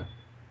 What?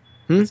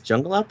 It's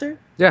jungle out there?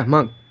 Yeah,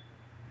 Monk.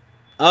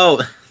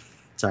 Oh,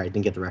 sorry,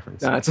 didn't get the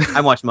reference. No, it's I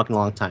haven't watched Monk in a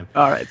long time.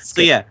 all right.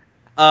 So yeah,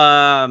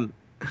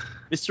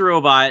 Mr.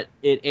 Robot.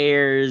 It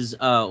airs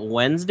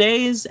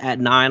Wednesdays at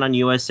 9 on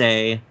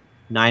USA,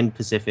 9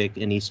 Pacific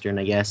and Eastern,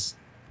 I guess.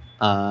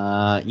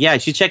 Yeah, you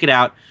should check it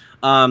out.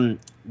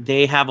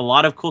 They have a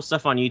lot of cool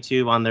stuff on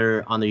YouTube on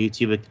their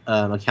YouTube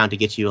account to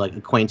get you like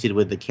acquainted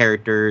with the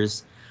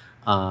characters.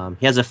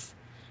 He has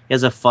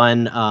a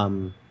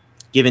fun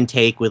give and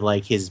take with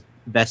like his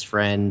best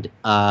friend,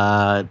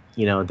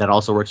 that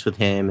also works with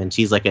him, and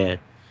she's like a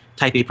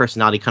type A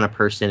personality kind of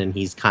person, and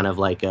he's kind of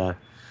like a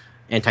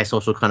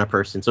antisocial kind of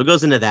person. So it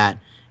goes into that,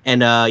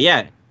 and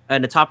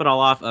and to top it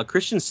all off,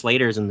 Christian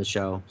Slater's in the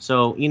show.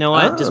 So you know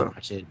what, just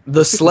watch it.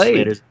 The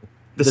Slade.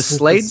 The The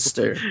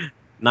Sladester.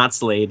 Not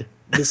Slade.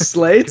 The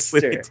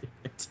Sladester.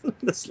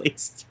 The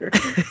Sladester.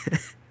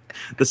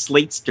 The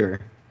Slatester.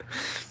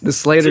 The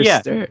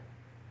Sladester.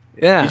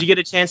 Yeah. Did you get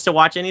a chance to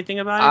watch anything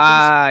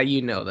about it?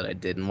 You know that I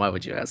didn't. Why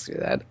would you ask me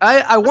that?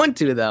 I want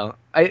to though.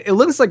 It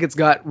looks like it's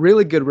got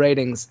really good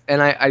ratings,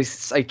 and I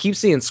keep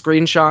seeing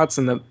screenshots,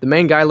 and the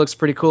main guy looks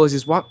pretty cool. He's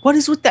just what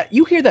is with that?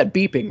 You hear that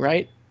beeping,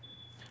 right?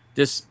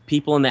 Just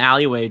people in the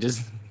alleyway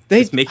just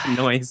making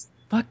noise.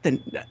 Fuck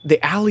the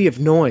alley of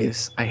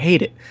noise. I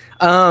hate it.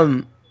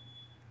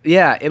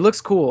 Yeah, it looks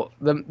cool.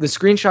 The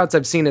screenshots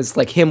I've seen is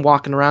like him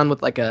walking around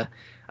with like a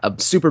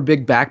super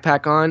big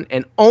backpack on,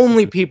 and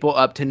only people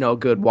up to no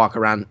good walk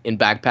around in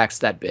backpacks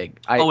that big.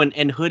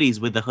 And hoodies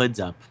with the hoods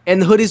up.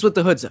 And the hoodies with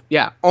the hoods up.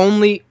 Yeah,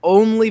 only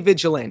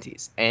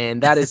vigilantes,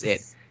 and that is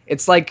it.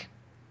 It's like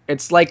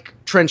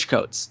trench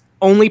coats.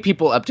 Only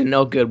people up to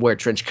no good wear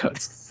trench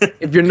coats.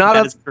 If you're not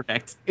That up, is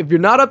perfect. if you're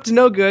not up to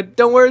no good,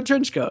 don't wear a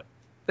trench coat.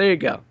 There you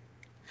go.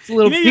 It's a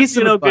little piece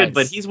of advice. Good,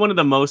 but he's one of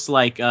the most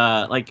like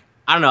I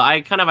don't know.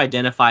 I kind of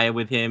identify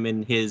with him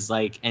and his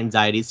like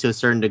anxieties to a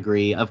certain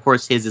degree. Of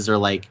course, his are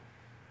like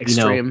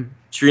extreme,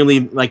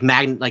 extremely like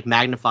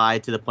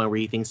magnified to the point where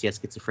he thinks he has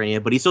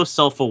schizophrenia. But he's so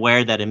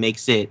self-aware that it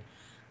makes it,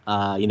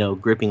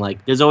 gripping.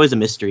 Like there's always a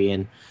mystery,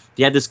 and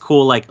they had this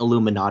cool like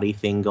Illuminati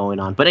thing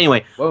going on. But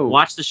anyway,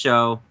 watch the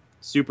show.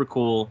 Super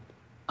cool.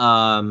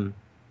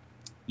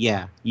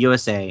 Yeah,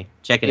 USA.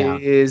 Check it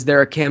out. Is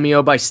there a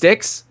cameo by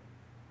Styx?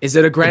 Is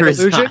it a grand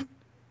illusion?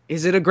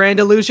 Is it a grand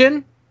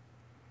illusion?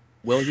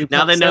 Will you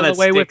now they know that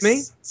away Styx with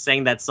me?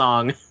 sang that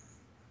song.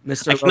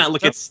 Mr. I cannot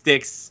look at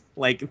Styx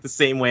like the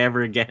same way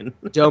ever again.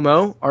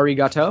 Domo,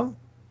 arigato.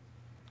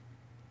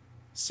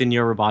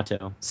 Senor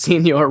Roboto.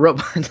 Senor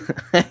Robot.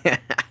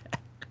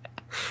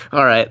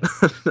 All right.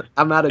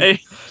 I'm out of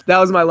That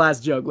was my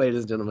last joke,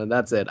 ladies and gentlemen.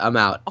 That's it. I'm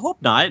out. I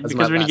hope not, That's because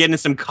my we're going to best. get into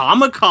some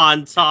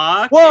Comic-Con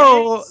talk.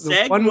 Whoa!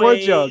 Segues. One more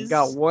joke.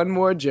 Got one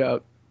more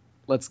joke.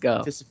 Let's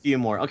go. Just a few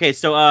more. Okay,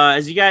 so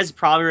as you guys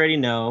probably already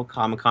know,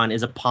 Comic-Con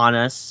is upon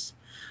us,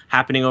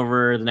 happening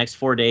over the next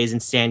 4 days in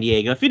San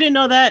Diego. If you didn't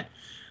know that,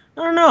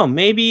 I don't know.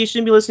 Maybe you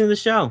shouldn't be listening to the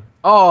show.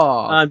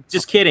 Oh.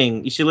 Just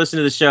kidding. You should listen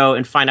to the show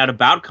and find out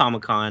about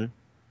Comic-Con.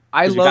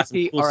 I 'cause we got some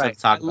low-key, cool all stuff right.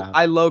 to talk about.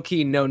 I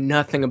low-key know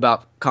nothing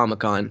about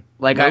Comic-Con.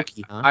 Like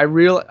Low-key, huh?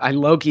 I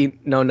low-key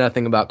know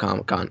nothing about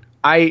Comic-Con.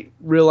 I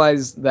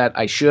realize that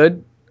I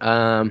should,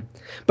 but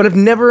I've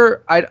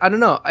never. I don't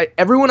know.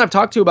 Everyone I've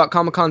talked to about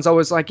Comic-Con's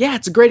always like, yeah,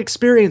 it's a great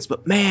experience,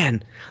 but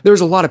man, there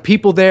was a lot of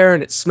people there,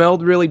 and it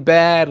smelled really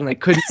bad, and I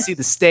couldn't see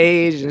the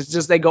stage, and it's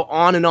just they go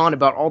on and on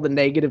about all the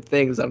negative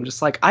things. I'm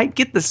just like, I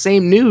get the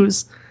same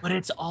news But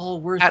it's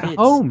all worth at it.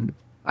 home.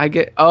 I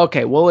get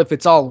okay. Well, if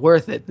it's all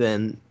worth it,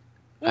 then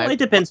Well, it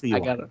depends who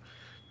you are.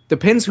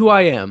 Depends who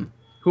I am.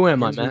 Who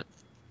am I, Matt?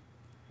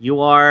 You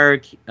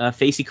are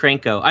Facey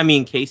Cranko. I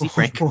mean, Casey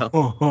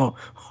Cranko.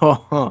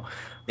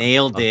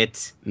 Nailed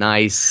it.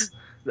 Nice.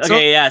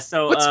 Okay, yeah.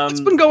 So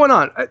What's been going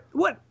on?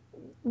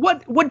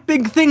 What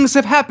big things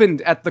have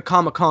happened at the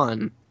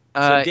Comic-Con?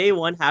 so day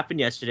one happened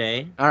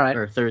yesterday. All right.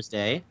 Or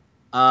Thursday.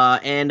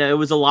 And it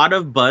was a lot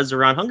of buzz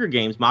around Hunger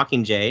Games,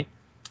 Mockingjay.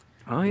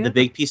 Oh yeah. The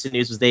big piece of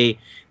news was they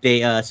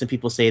some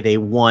people say they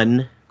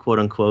won, quote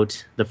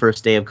unquote, the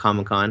first day of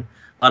Comic-Con.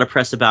 A lot of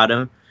press about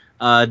him.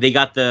 They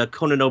got the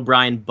Conan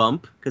O'Brien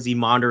bump because he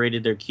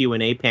moderated their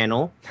Q&A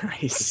panel,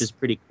 Nice. which is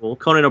pretty cool.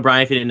 Conan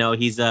O'Brien, if you didn't know,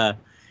 he's going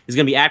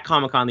to be at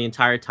Comic-Con the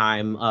entire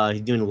time.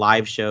 He's doing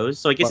live shows,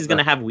 so I guess Love he's going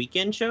to that. have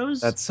weekend shows.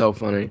 That's so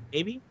funny.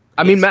 maybe.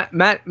 I mean, Yes.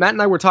 Matt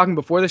and I were talking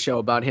before the show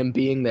about him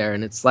being there,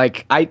 and it's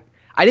like I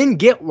didn't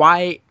get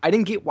why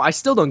I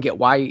still don't get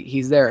why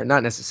he's there.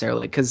 Not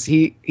necessarily because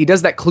he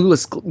does that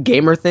clueless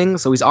gamer thing,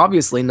 so he's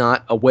obviously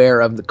not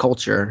aware of the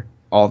culture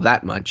all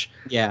that much.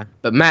 Yeah.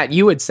 But Matt,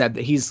 you had said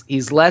that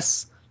he's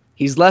less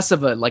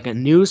of a like a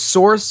news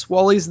source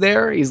while he's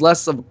there. He's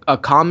less of a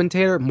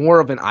commentator, more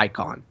of an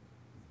icon.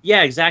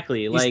 Yeah,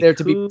 exactly. He's like there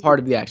to be who- part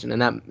of the action,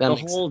 and that the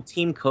makes whole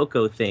Team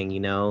Coco thing,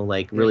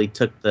 like really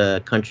took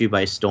the country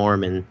by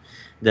storm, and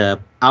the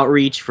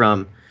outreach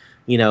from,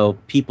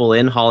 people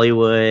in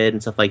Hollywood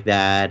and stuff like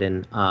that,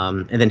 and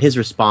then his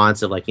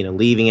response of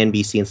leaving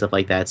NBC and stuff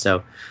like that.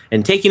 So,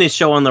 and taking his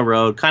show on the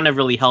road kind of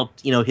really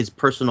helped, his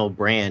personal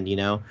brand,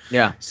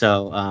 yeah.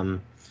 So,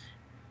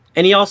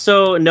 and he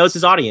also knows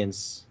his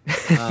audience.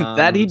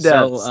 That he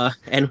So, does.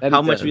 and That he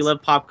how much we does.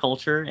 love pop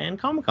culture and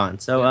Comic-Con.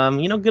 So,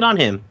 good on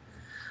him.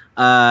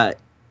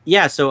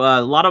 Yeah, so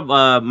a lot of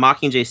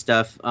Mockingjay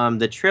stuff.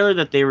 The trailer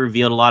that they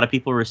revealed, a lot of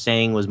people were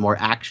saying was more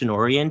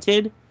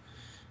action-oriented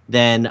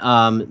than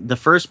the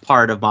first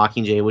part of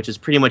Mockingjay, which is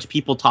pretty much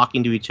people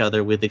talking to each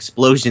other with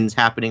explosions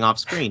happening off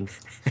screen.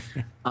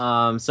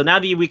 So now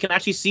we can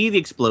actually see the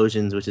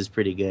explosions, which is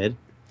pretty good.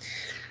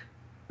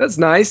 That's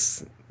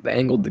nice. They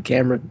angled the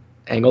camera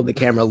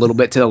a little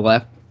bit to the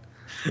left.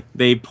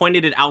 They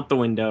pointed it out the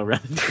window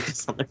rather than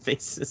just on their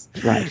faces.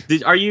 Right.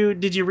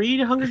 Did you read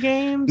Hunger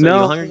Games? No. Are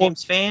you a Hunger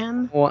Games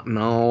fan? Well,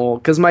 no,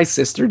 because my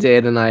sister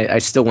did, and I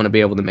still want to be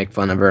able to make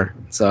fun of her.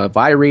 So if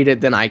I read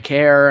it, then I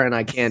care, and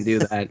I can't do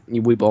that.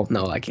 We both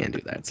know I can't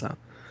do that. So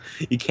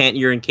You can't.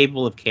 You're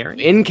incapable of caring.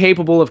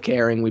 incapable of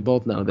caring. We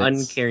both know that.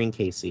 Uncaring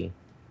Casey.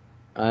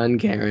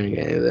 Uncaring.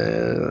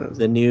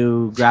 The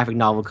new graphic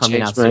novel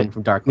coming out soon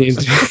from Dark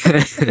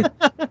Horse.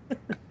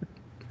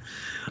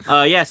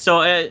 Yeah,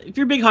 so if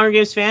you're a big Hunger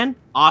Games fan,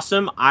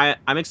 awesome.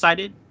 I'm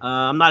excited.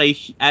 I'm not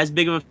as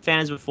big of a fan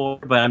as before,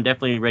 but I'm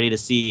definitely ready to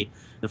see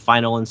the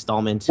final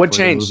installment What for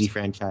changed? the movie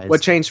franchise.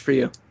 What changed for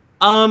you?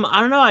 I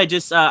don't know. I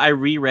just I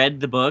reread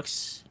the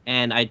books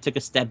and I took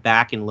a step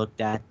back and looked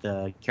at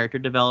the character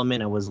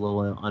development. I was a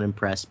little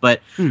unimpressed,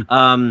 but to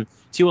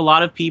a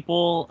lot of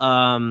people,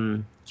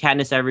 Katniss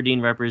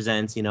Everdeen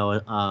represents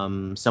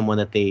someone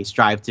that they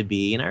strive to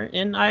be,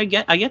 and I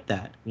get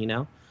that.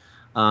 You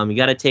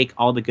got to take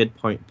all the good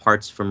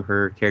parts from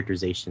her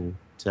characterization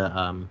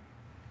to,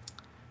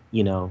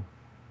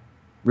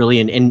 really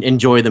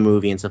enjoy the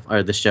movie and stuff,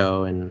 or the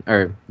show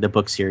or the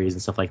book series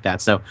and stuff like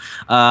that. So,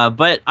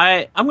 but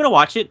I'm gonna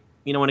watch it.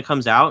 When it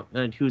comes out.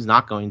 Who's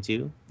not going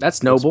to? That's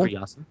It's noble. pretty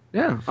awesome.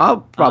 Yeah, I'll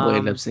probably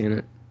end up seeing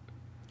it.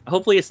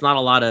 Hopefully, it's not a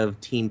lot of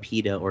Team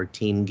PETA or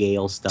Team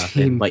Gale stuff,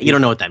 Team but you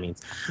don't know what that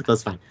means. So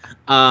it's fine.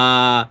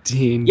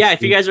 Yeah,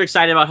 if you guys are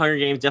excited about Hunger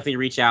Games, definitely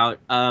reach out.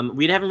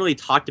 We haven't really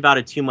talked about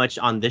it too much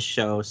on this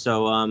show,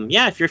 so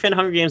yeah, if you're a fan of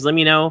Hunger Games, let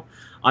me know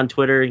on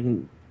Twitter.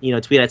 You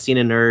can, tweet at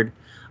Cena Nerd.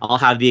 I'll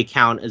have the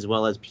account as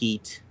well as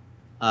Pete,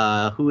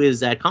 who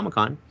is at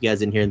Comic-Con. You guys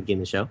didn't hear him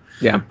beginning of the show.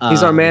 Yeah,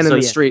 he's our man in so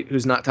the yeah. street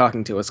who's not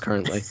talking to us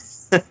currently.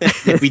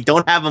 We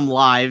don't have him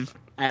live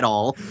at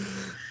all.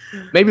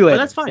 Maybe later.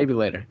 that's fine. Maybe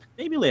later.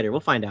 Maybe later. We'll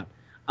find out.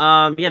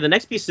 Yeah, the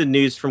next piece of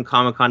news from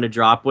Comic-Con to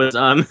drop was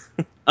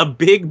a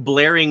big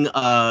blaring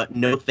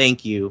no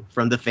thank you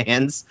from the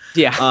fans.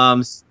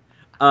 Yeah.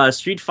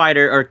 Street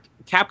Fighter, or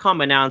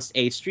Capcom announced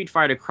a Street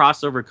Fighter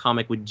crossover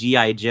comic with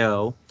G.I.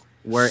 Joe,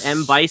 where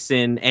M.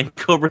 Bison and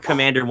Cobra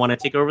Commander want to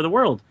take over the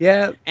world.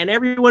 Yeah. And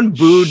everyone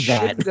booed Should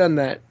have that. done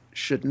that.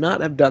 Should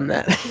not have done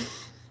that.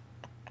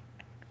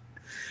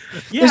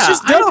 Yeah, It's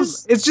just dumb.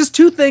 It's just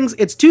two things.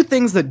 It's two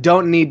things that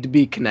don't need to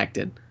be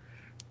connected.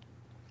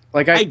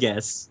 Like I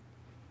guess.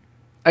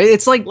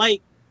 it's like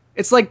Like,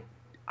 it's like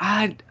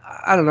I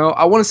don't know.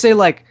 I want to say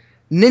like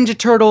Ninja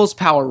Turtles,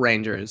 Power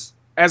Rangers.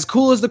 As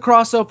cool as the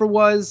crossover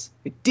was,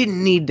 it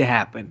didn't need to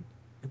happen.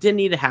 it didn't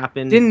need to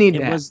happen. Didn't need it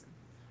to was,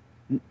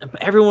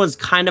 everyone was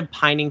kind of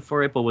pining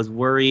for it, but was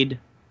worried.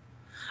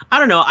 I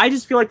don't know. I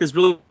just feel like there's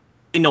really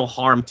no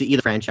harm to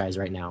either franchise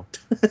right now.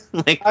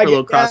 Like, for I a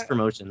little get cross that.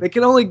 promotion. They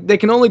can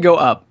only go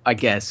up, I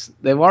guess.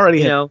 They've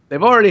already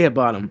hit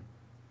bottom.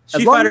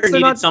 Street long Fighter as they're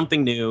needed not-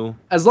 something new.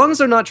 As long as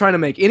they're not trying to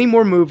make any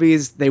more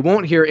movies, they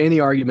won't hear any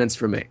arguments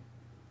from me.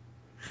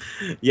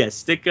 Yes,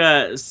 stick to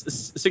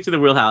the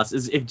wheelhouse.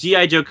 If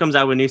G.I. Joe comes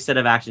out with a new set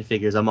of action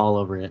figures, I'm all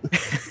over it.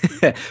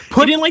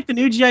 You didn't like the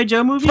new G.I. Joe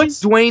Put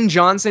movies? Dwayne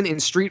Johnson in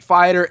Street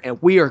Fighter,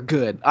 and we are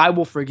good. I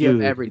will forgive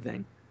Dude.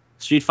 everything.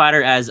 Street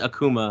Fighter as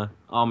Akuma.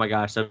 Oh my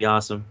gosh, that'd be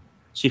awesome.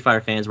 Street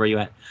Fighter fans, where you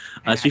at?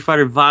 Street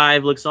Fighter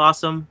Vibe looks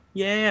awesome.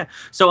 Yeah.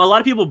 So a lot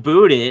of people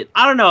booed it.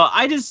 I don't know.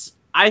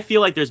 I feel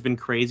like there's been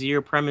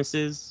crazier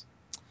premises.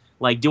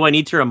 Like, do I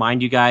need to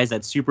remind you guys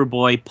that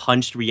Superboy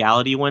punched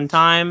reality one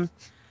time?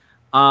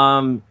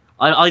 A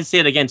I'll say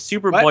it again.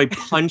 Superboy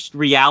punched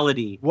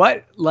reality.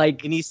 What?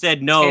 Like And he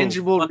said, no,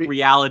 fuck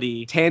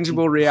reality.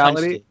 Tangible He punched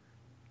reality? it.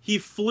 He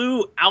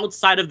flew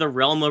outside of the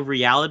realm of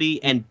reality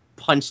and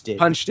punched it.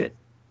 Punched it.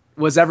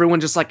 Was everyone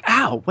just like,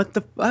 ow, what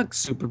the fuck,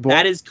 Superboy?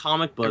 That is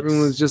comic books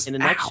Everyone was just, in a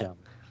ow. nutshell.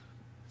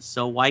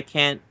 So why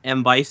can't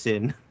M.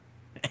 Bison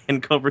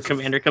and Cobra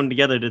Commander come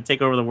together to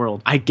take over the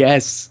world? I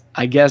guess,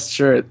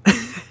 sure.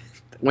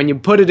 When you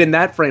put it in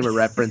that frame of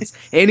reference,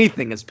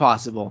 anything is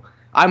possible.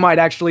 I might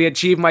actually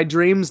achieve my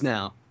dreams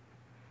now.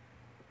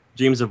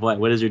 Dreams of what?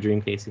 What is your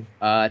dream, Casey?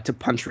 To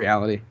punch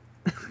reality.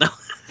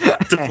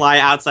 To fly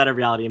outside of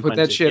reality and Put punch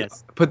that it, shit.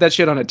 yes. Put that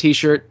shit on a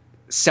T-shirt.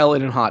 Sell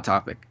it in Hot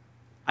Topic.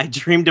 I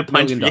dream to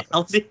punch $1 million.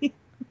 reality. $1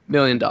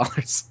 million.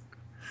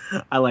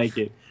 I like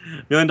it.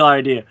 $1 million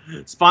idea.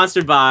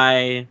 Sponsored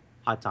by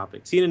Hot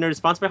Topic. Scene and Nerd is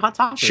sponsored by Hot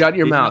Topic. Shut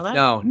your Did you know mouth.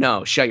 that?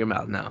 No. Shut your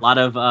mouth. No. A lot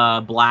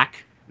of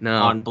black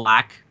No. on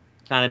black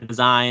kind of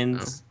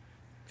designs,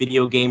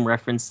 video game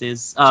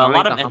references, a Sonic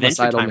lot the of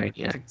Adventure Homicidal Time Maniac.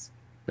 references.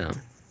 No.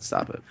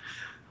 Stop it.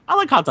 I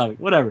like Hot Topic.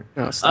 Whatever.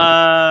 No.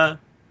 Stop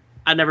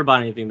I never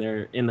bought anything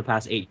there in the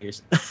past 8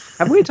 years. it.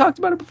 Have we talked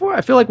about it before?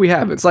 I feel like we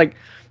have. It's like,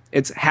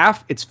 it's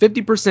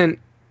 50%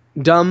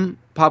 dumb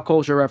pop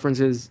culture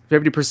references,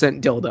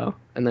 50% dildo,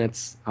 and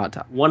that's Hot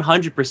Topic.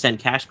 100%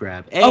 cash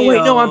grab. Oh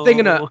wait, no, I'm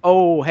thinking Ayo. of.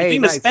 Oh hey, You're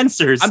thinking nice. of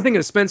Spencer's. I'm thinking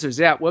of Spencer's.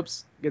 Yeah,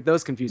 whoops, get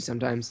those confused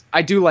sometimes.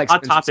 I do like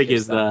Hot Spencer's Topic gift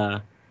is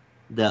stuff.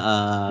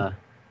 the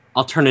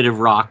alternative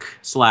rock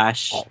 /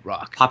 Alt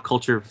rock. pop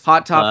culture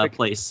Hot Topic.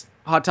 place.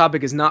 Hot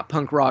Topic is not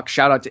punk rock.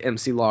 Shout out to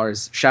MC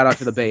Lars. Shout out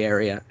to the Bay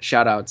Area.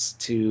 Shout outs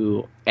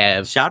to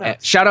Ev. Shout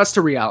outs. Shout outs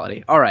to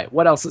reality. All right,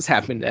 what else has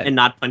happened? Ed? And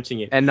not punching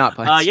it. And not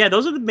punch. Yeah,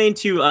 those are the main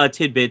two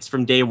tidbits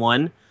from day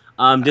one.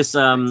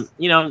 Comic-Con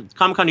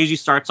usually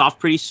starts off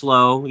pretty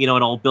slow. You know,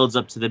 it all builds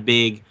up to the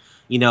big,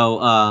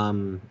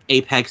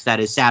 apex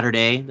that is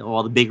Saturday,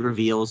 all the big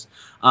reveals.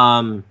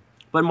 But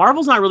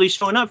Marvel's not really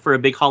showing up for a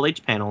big Hall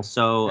H panel,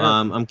 so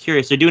I'm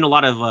curious. They're doing a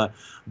lot of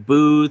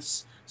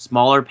booths,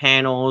 smaller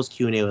panels,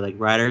 Q&A with like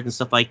writers and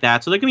stuff like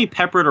that. So they're gonna be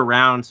peppered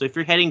around. So if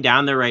you're heading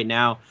down there right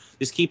now,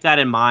 just keep that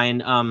in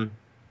mind.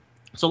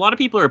 So a lot of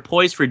people are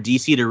poised for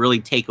DC to really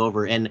take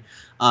over, and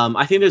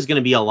I think there's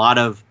gonna be a lot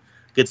of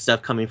good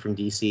stuff coming from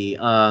DC.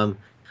 A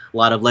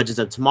lot of Legends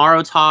of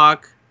Tomorrow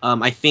talk.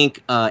 I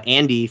think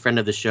Andy, friend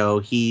of the show,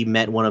 he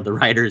met one of the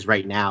writers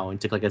right now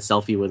and took like a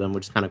selfie with him,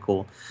 which is kind of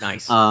cool.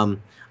 Nice. A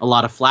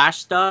lot of Flash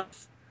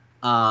stuff.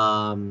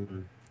 A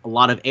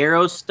lot of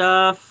Arrow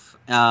stuff.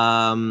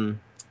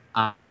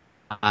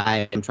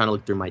 I am trying to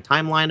look through my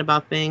timeline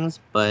about things,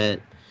 but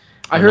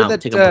I heard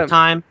that taking more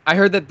time. I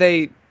heard that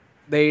they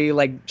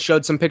like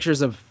showed some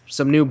pictures of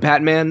some new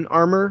Batman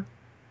armor.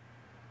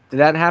 Did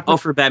that happen? Oh,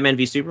 for Batman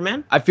v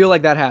Superman? I feel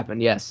like that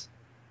happened. Yes,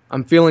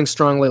 I'm feeling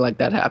strongly like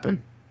that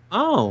happened.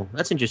 Oh,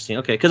 that's interesting.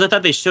 Okay, because I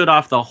thought they showed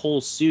off the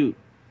whole suit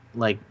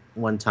like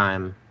one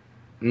time,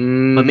 but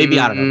maybe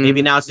I don't know.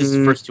 Maybe now it's just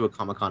first to a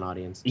Comic-Con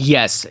audience.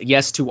 Yes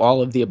to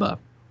all of the above.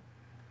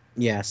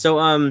 Yeah.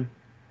 So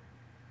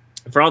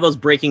for all those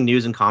breaking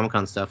news and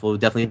Comic-Con stuff, we'll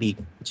definitely be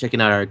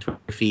checking out our Twitter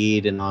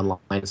feed and online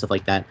and stuff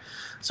like that.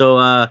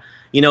 So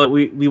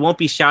we won't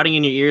be shouting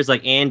in your ears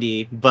like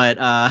Andy, but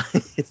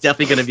it's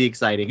definitely going to be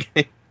exciting.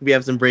 We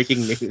have some breaking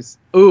news.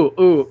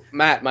 Ooh,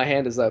 Matt, my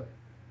hand is up.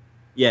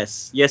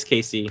 Yes,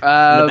 Casey. In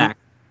the back.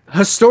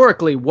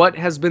 Historically, what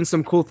has been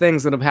some cool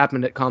things that have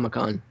happened at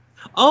Comic-Con?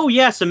 Oh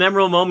yeah, some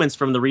memorable moments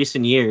from the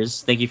recent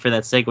years. Thank you for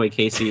that segue,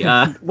 Casey.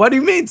 What do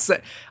you mean?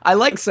 I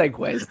like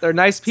segues. They're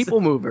nice people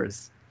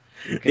movers.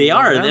 They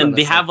are, around on and a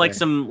they have like segue.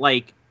 some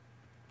like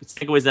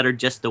segues that are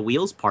just the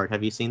wheels part.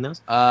 Have you seen those?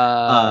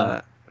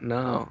 No.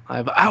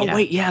 Yeah.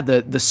 Wait, yeah,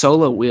 the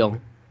solo wheel.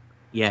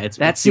 Yeah, it's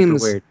That super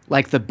seems weird.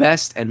 like the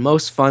best and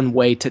most fun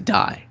way to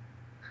die.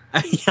 I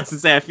have to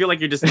say, I feel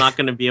like you're just not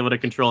going to be able to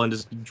control and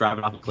just drive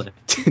it off a cliff.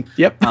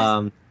 Yep.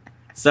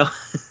 So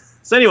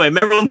anyway,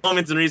 memorable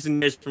moments in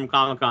recent years from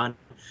Comic-Con.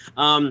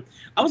 I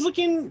was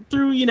looking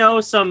through,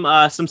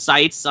 some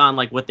sites on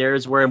like what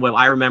theirs were and what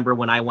I remember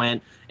when I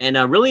went, and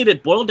really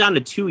it boiled down to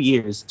 2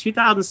 years,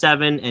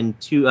 2007 and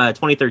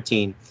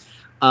 2013.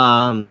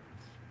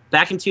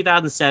 Back in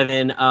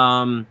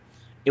 2007,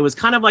 it was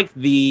kind of like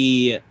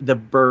the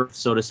birth,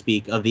 so to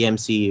speak, of the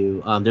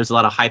MCU. There's a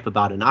lot of hype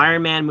about an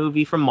Iron Man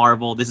movie from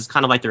Marvel. This is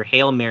kind of like their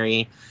Hail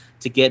Mary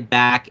to get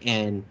back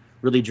and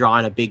really draw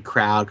in a big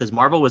crowd, because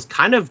Marvel was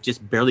kind of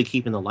just barely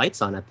keeping the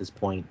lights on at this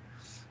point.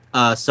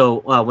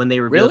 So when they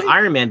revealed Really?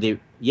 Iron Man, they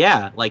really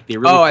at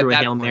threw a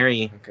that Hail point.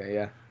 Mary. Okay,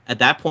 yeah. At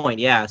that point,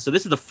 yeah. So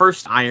this is the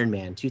first Iron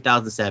Man,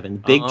 2007.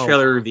 Big Oh.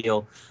 trailer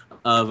reveal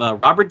of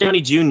Robert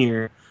Downey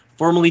Jr.,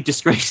 formerly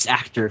disgraced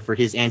actor for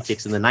his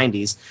antics in the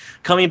 90s,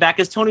 coming back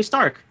as Tony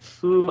Stark,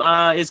 who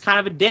is kind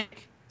of a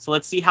dick. So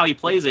let's see how he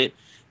plays it.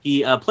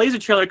 He plays a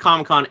trailer at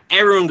Comic-Con.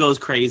 Everyone goes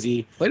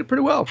crazy. Played it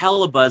pretty well.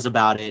 Hella buzz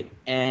about it.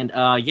 And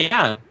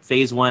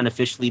Phase 1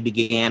 officially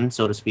began,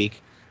 so to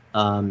speak.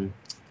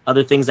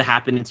 Other things that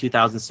happened in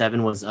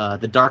 2007 was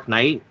The Dark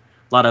Knight.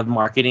 A lot of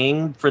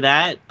marketing for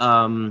that.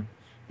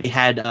 They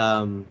had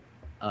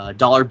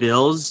dollar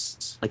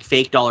bills, like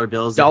fake dollar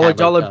bills. that Dollar had,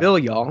 like, bill,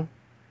 y'all.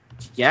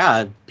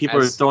 Yeah, people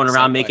were As throwing said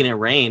around by- making it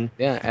rain,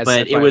 Yeah, as but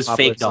said it by a was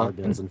popular fake dollar song.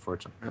 bills,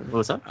 unfortunately. What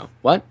was that? Oh,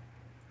 what?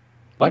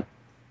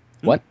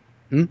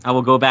 I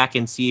will go back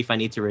and see if I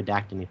need to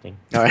redact anything.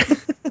 All right.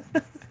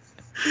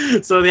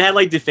 So they had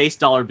like defaced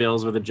dollar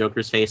bills with the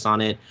Joker's face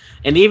on it,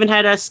 and they even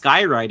had a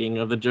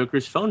skywriting of the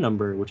Joker's phone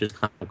number, which is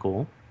kind of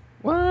cool.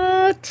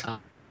 What?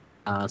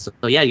 So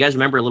yeah, you guys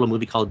remember a little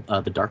movie called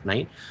The Dark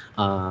Knight?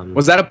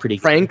 Was that a pretty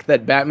prank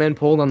that Batman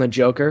pulled on the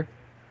Joker?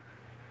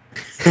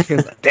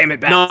 Damn it,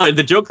 Batman. No,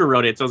 the Joker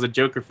wrote it, so it was a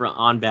Joker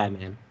on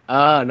Batman.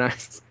 Oh,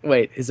 nice.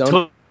 Wait, his own?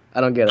 Took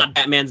I don't get it.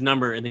 Batman's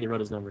number, and then he wrote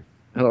his number.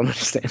 I don't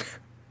understand.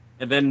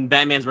 And then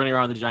Batman's running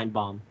around with a giant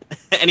bomb.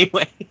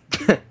 Anyway.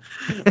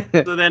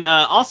 So then,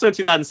 also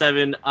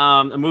 2007,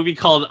 a movie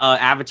called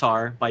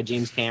Avatar by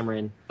James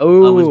Cameron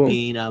was Oh,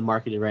 being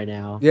marketed right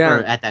now. Yeah.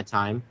 Or at that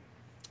time.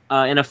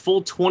 And a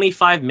full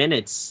 25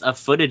 minutes of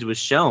footage was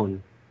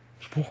shown.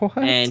 what?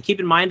 And keep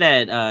in mind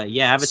that,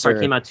 Avatar Absurd.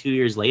 came out 2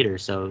 years later,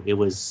 so it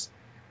was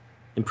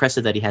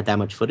impressive that he had that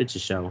much footage to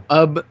show.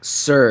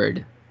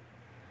 Absurd.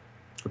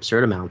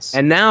 Absurd amounts.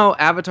 And now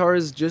Avatar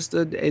is just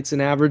it's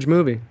an average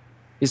movie.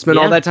 You spent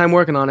all Yeah. that time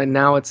working on it, and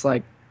now it's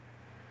like,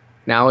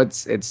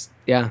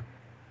 yeah.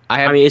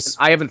 I mean, it's-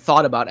 haven't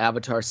thought about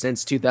Avatar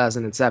since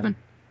 2007.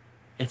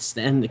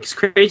 It's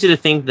crazy to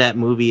think that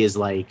movie is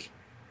like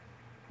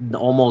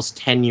almost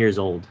 10 years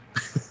old.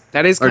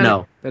 That is Or kind of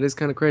no. that is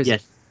kind of crazy.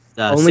 Yes,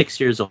 Only- 6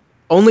 years old.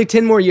 Only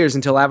 10 more years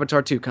until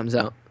Avatar 2 comes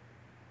out.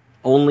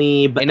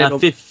 Only but And it'll-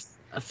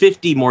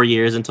 50 more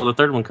years until the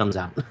third one comes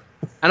out.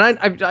 And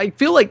I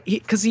feel like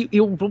because he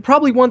will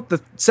probably want the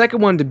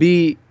second one to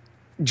be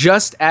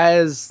just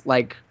as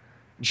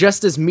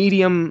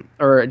medium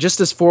or just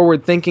as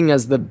forward thinking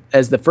as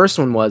the first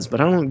one was,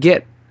 but I don't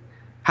get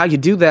how you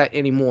do that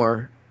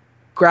anymore.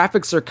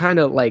 Graphics are kind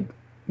of like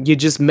you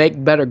just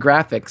make better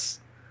graphics.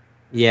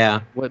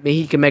 Yeah. Maybe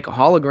he can make a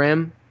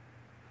hologram.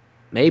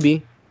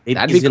 Maybe. Maybe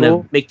That'd he's be gonna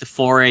cool. make the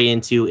foray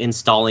into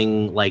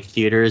installing like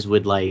theaters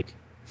with like,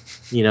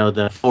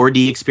 the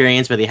 4D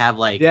experience where they have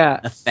like Yeah.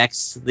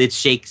 effects that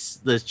shakes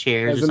the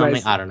chairs That's or a something.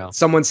 nice- I don't know.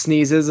 Someone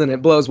sneezes and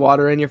it blows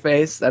water in your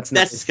face. That's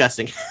That's nice.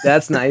 disgusting.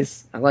 That's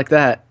nice. I like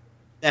that.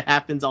 That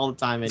happens all the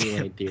time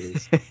anyway in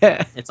theaters.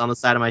 It It's on the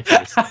side of my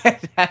face.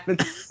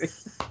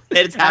 happens.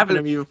 It's happened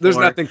to me before. There's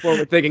nothing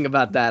forward thinking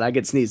about that. I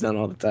get sneezed on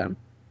all the time.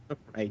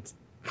 Right.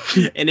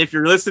 And if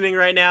you're listening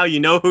right now, you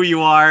know who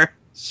you are.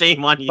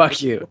 Shame on you.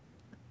 Fuck you.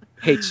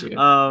 Hate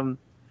you.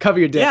 Cover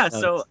your dick. Yeah, notes.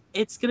 so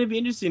it's gonna be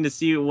interesting to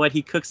see what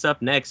he cooks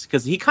up next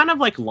because he kind of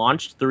like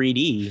launched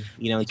 3D, in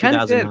He kinda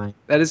 2009.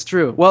 That is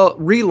true. Well,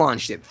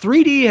 relaunched it.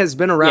 3D has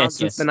been around Yes,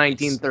 since yes, the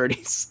yes.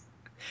 1930s.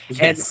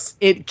 Yes.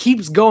 And it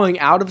keeps going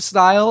out of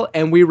style,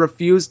 and we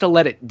refuse to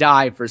let it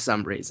die for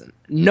some reason.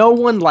 No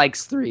one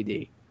likes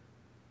 3D.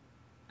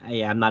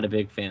 Yeah, I'm not a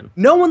big fan.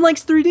 No one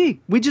likes 3D.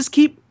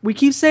 We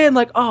keep saying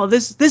like, oh,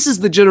 this is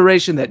the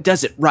generation that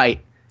does it right.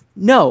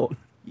 No,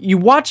 you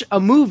watch a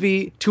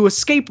movie to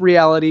escape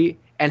reality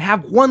and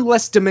have one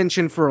less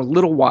dimension for a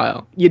little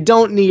while. You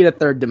don't need a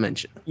third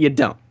dimension. You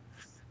don't.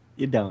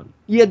 You don't.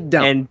 You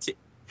don't. And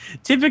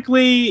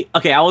typically,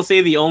 okay, I will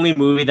say the only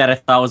movie that I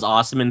thought was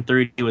awesome in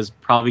 3D was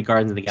probably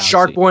Guardians of the Galaxy.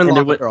 Shark Boy and there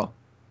Lava was- Girl.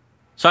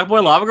 Shark Boy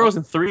and Lava Girl was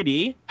in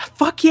 3D.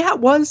 Fuck yeah, it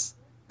was.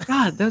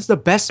 God, that's the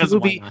best 'Cause why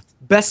movie. not?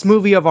 Best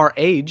movie of our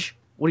age.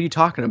 What are you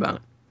talking about?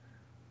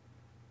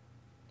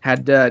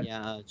 Had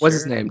Yeah, what's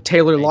his sure. name?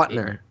 Taylor Maybe.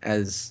 Lautner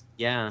as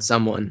Yeah.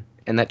 someone,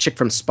 and that chick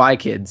from Spy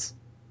Kids.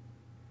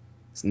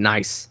 It's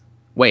nice.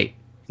 Wait,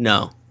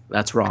 no,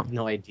 that's wrong.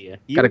 No idea.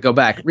 You- Gotta go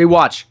back.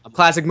 Rewatch.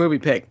 Classic movie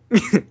pick.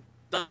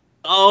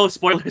 Oh,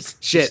 spoilers.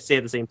 Shit. Just say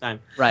at the same time.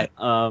 Right.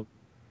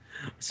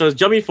 So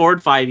jumping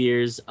forward 5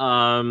 years,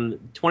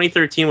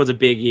 2013 was a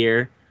big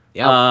year.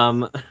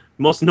 Yeah.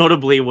 Most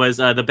notably was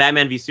the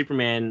Batman v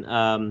Superman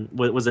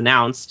was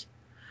announced,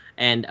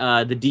 and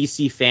the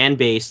DC fan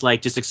base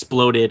like just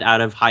exploded out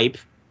of hype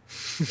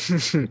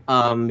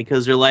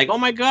because they're like, oh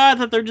my god,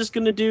 that they're just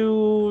gonna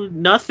do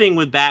nothing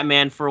with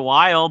Batman for a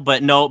while,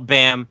 but no,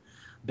 bam,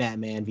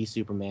 Batman v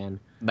Superman.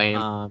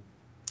 Bam.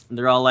 And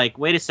they're all like,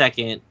 wait a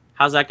second,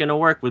 how's that gonna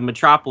work with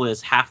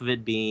Metropolis? Half of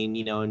it being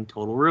in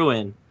total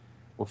ruin.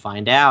 We'll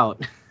find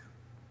out.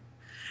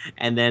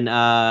 And then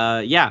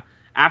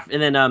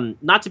and then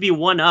not to be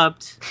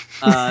one-upped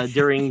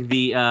during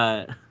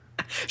the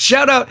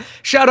Shout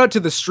out to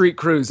the street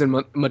crews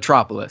in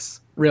Metropolis.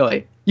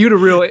 Really, you the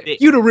real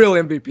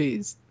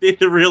MVPs.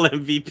 the real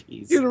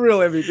MVPs. You the real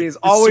MVPs. The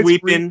Always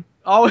sweeping.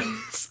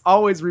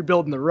 always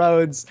rebuilding the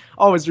roads.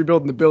 Always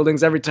rebuilding the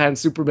buildings. Every time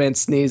Superman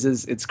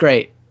sneezes, it's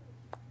great.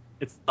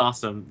 It's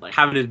awesome. Like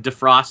having to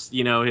defrost,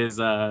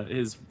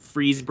 his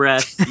freeze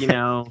breath,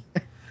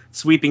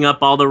 sweeping up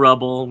all the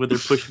rubble with their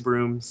push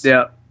brooms.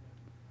 Yeah.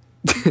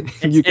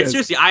 And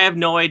seriously, I have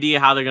no idea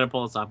how they're gonna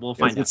pull this off. We'll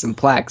find get out. some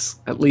plaques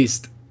at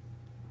least.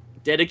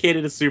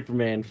 Dedicated to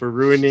Superman for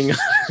ruining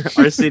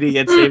our city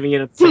and saving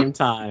it at the same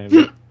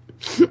time.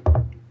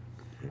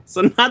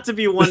 So not to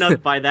be one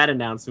up by that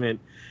announcement,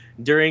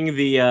 during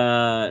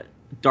the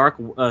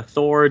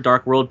Thor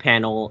Dark World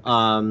panel,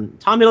 Tom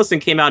Hiddleston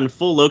came out in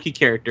full Loki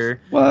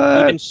character,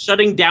 What? even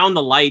shutting down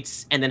the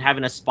lights and then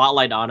having a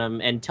spotlight on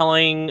him and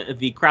telling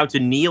the crowd to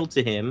kneel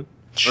to him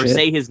or Shit.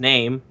 say his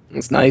name,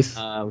 It's nice.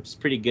 which is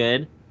pretty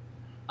good.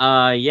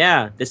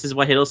 Yeah, this is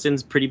why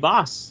Hiddleston's pretty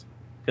boss,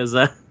 because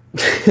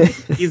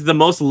he's the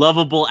most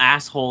lovable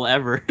asshole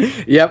ever.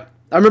 Yep.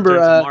 I remember.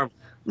 Turns to Marvel.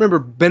 Remember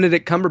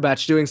Benedict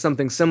Cumberbatch doing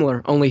something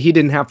similar. Only he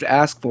didn't have to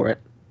ask for it.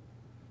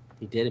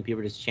 He did, and people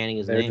were just chanting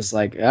his They're name. just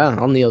like, yeah,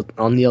 I'll kneel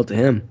to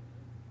him.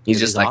 He's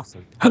just like,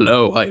 awesome.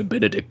 hello, I'm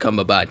Benedict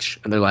Cumberbatch,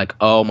 and they're like,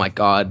 oh my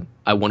god,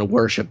 I want to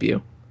worship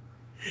you.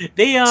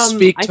 They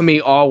Speak to me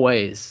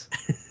always.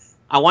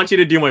 I want you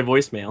to do my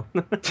voicemail.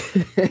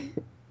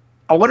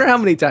 I wonder how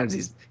many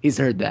times he's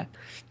heard that.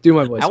 Do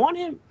my voice. I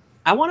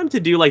want him to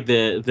do like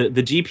the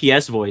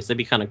GPS voice. That'd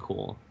be kind of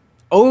cool.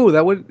 Oh,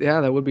 that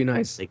would be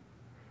nice. Like,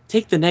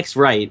 take the next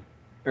right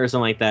or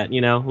something like that.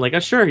 You know, like, oh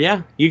sure,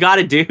 yeah, you got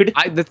it, dude.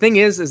 The thing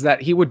is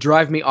that he would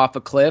drive me off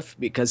a cliff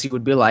because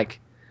he'd be like,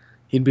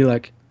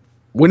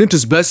 when it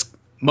is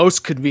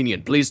most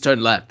convenient, please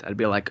turn left. I'd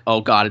be like, oh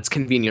god, it's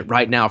convenient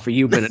right now for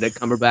you, Benedict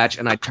Cumberbatch,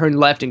 and I'd turn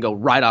left and go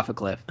right off a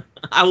cliff.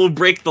 I will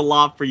break the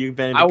law for you,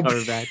 Benedict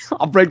Cumberbatch.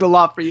 I'll break the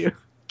law for you.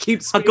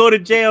 Keep. I'll go to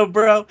jail,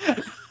 bro.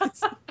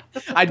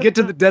 I'd get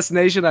to the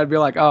destination. I'd be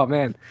like, oh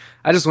man,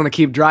 I just want to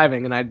keep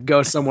driving, and I'd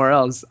go somewhere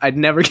else. I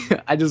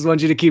just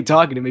want you to keep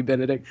talking to me,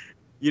 Benedict.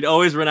 You'd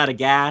always run out of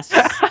gas.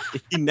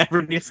 You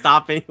never need to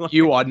stop anyone.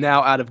 You are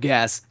now out of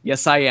gas.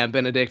 Yes, I am,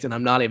 Benedict, and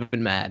I'm not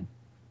even mad.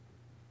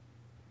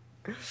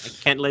 I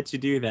can't let you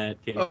do that.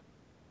 Okay.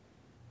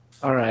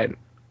 All right.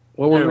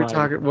 What were we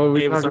talking? What were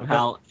we Gave us talking some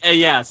about? hell.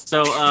 Yeah.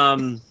 So,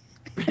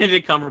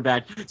 Benedict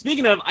Cumberbatch.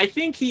 Speaking of, I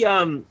think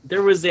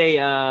there's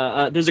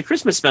a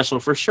Christmas special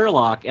for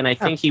Sherlock, and I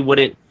think he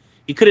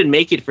couldn't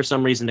make it for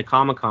some reason to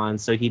Comic-Con,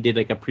 so he did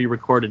like a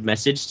pre-recorded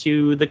message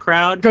to the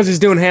crowd. Because he's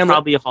doing Hamlet.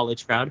 Probably a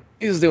college crowd.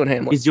 He's doing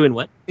Hamlet. He's doing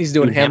what? He's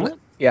doing Doing Hamlet? Hamlet?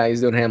 Yeah,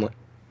 he's doing Hamlet.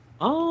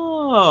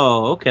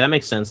 Oh, okay, that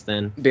makes sense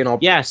then. Being all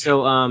Yeah,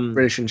 so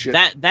British and shit.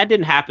 that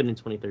didn't happen in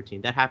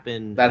 2013. That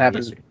happened.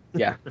 Yesterday.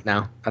 Yeah,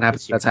 now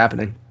that's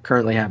happening.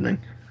 Currently happening.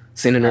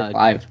 Seen it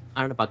live.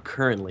 I don't know about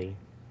currently.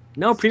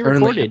 No,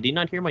 pre-recorded. Currently. Did you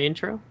not hear my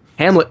intro?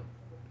 Hamlet.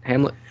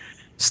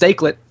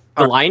 Stakelet.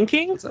 The Lion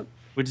King, up?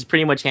 which is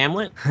pretty much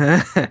Hamlet.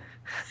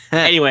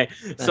 Anyway,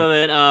 so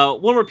then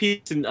one more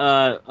piece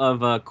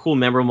of a cool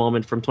memorable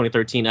moment from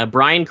 2013.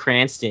 Bryan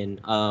Cranston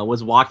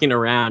was walking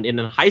around in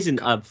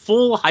a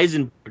full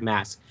Heisenberg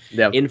mask,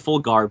 Yep. in full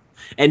garb,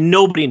 and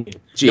nobody knew.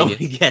 Genius.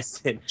 Nobody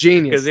guessed it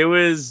Genius. because it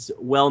was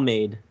well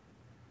made.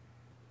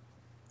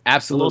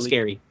 Absolutely A little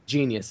scary.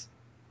 genius.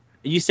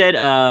 You said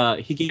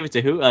he gave it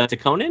to who? To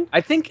Conan?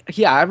 I think,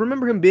 yeah, I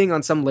remember him being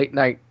on some late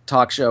night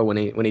talk show when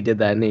he did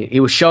that, and he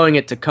was showing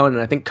it to Conan.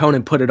 I think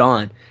Conan put it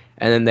on,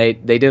 and then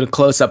they did a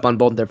close up on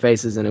both their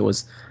faces, and it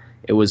was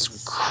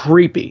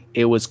creepy.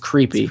 It was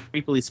creepy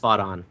Creepily spot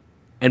on.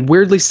 and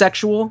weirdly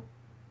sexual.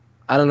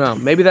 I don't know.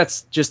 Maybe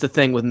that's just a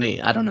thing with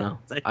me. I don't know.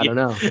 I don't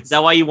know. Is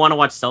that why you want to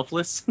watch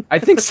Selfless? I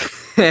think so.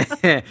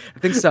 I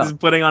think so. Just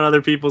putting on other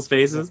people's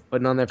faces.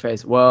 Putting on their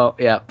face. Well,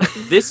 yeah.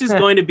 This is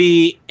going to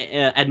be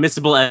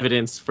admissible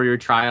evidence for your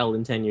trial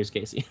in 10 years,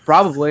 Casey.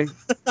 Probably.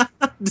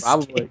 Just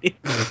Probably.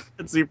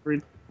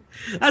 kidding.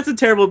 That's a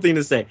terrible thing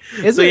to say.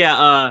 Is so it?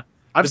 yeah,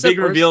 I've the said big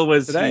worse reveal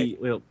was today.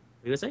 what are you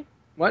gonna say?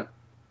 What?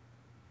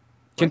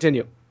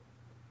 Continue.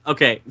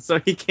 Okay, so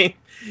he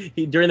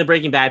during the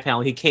Breaking Bad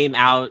panel, he came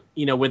out,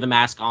 with the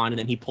mask on, and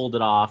then he pulled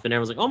it off, and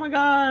everyone's like, "Oh my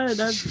god,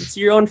 it's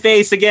your own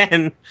face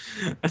again."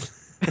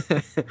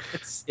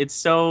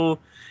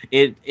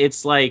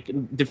 It's like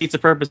defeats the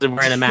purpose of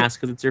wearing a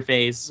mask because it's your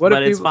face, What if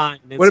but it's people- fine.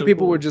 What if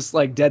people were just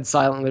like dead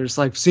silent? They're just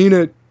like, seen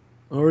it.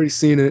 Already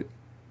seen it.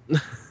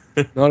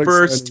 Not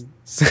First.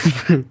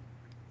 excited.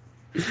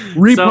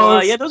 Repost.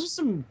 So yeah, those are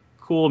some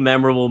cool,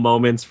 memorable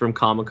moments from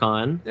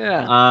Comic-Con.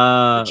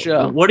 Yeah. Good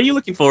show. What are you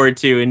looking forward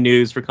to in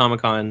news for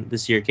Comic-Con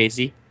this year,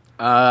 Casey?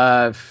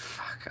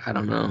 Fuck, I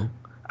don't know.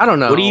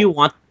 What do you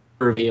want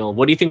to reveal?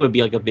 What do you think would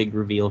be like a big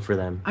reveal for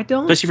them, I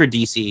don't. especially for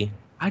DC?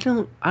 I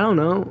don't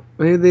know.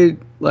 Maybe they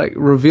like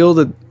revealed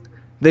that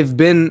they've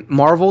been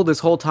Marvel this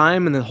whole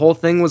time, and the whole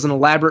thing was an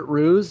elaborate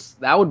ruse.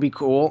 That would be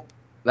cool.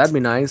 That'd be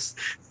nice.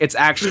 It's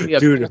actually a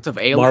cult of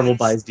aliens. Marvel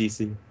buys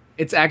DC.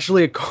 It's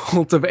actually a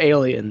cult of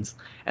aliens,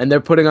 and they're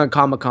putting on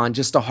Comic-Con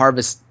just to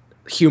harvest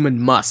human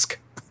musk,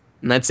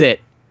 and that's it.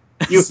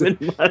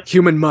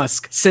 Human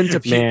musk, scent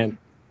of Man,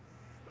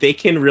 they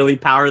can really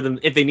power them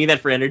if they need that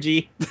for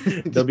energy.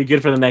 They'll be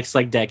good for the next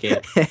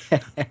decade.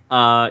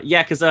 Yeah,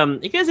 because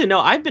you guys didn't know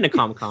I've been to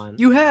Comic-Con.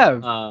 You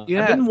have. I've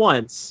have. been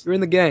once. You're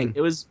in the gang.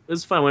 It was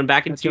fun. I went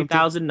back in That's your team.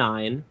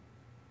 2009,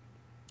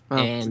 Oh.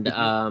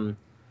 and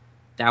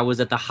that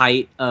was at the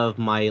height of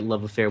my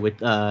love affair with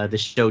the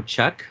show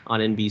Chuck on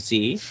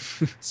NBC.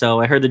 So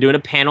I heard they're doing a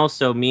panel.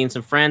 So me and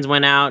some friends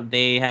went out.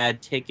 They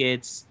had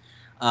tickets.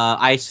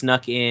 I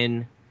snuck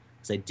in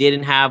because I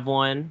didn't have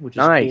one, which is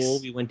Nice. cool.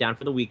 We went down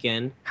for the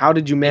weekend. How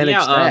did you manage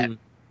that?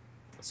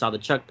 Saw the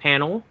Chuck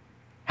panel.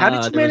 How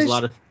did you there was manage? a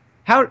lot of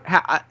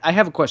How I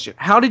have a question.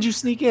 How did you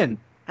sneak in?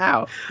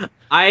 How?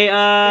 I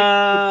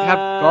have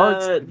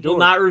guards at the will door.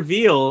 not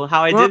reveal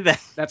how I did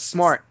that That's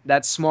smart.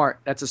 That's smart.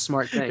 That's a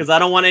smart thing. because I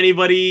don't want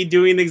anybody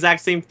doing the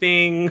exact same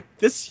thing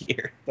this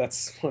year. That's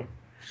smart.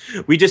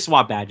 We just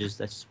swapped badges.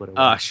 That's just what it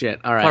was. Oh shit!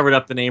 All right. Covered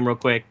up the name real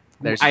quick.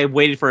 There's- I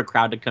waited for a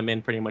crowd to come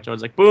in. Pretty much, I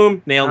was like,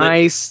 boom, nailed it.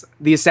 Nice.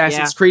 The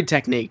Assassin's Creed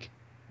technique.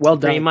 Well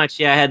done. Pretty much,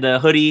 yeah. I had the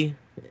hoodie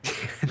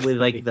with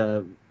like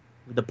the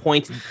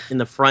point in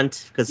the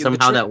front because Yeah, the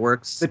somehow trick- that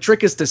works. The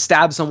trick is to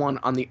stab someone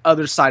on the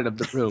other side of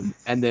the room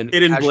and then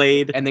Hidden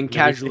blade. and then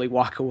casually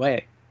walk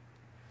away.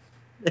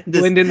 Just,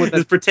 blend in with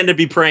just pretend to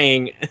be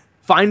praying.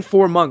 Find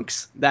 4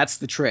 monks. That's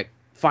the trick.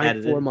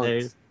 Find That- 4 monks.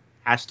 there's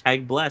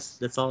Hashtag blessed.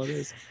 That's all it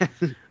is.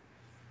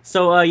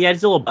 So yeah,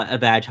 it's a little a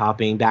badge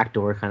hopping,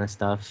 backdoor kind of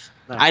stuff.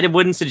 Nice. I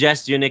wouldn't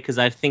suggest doing it because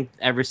I think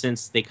ever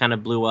since they kind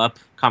of blew up,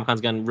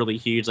 Comic-Con's gotten really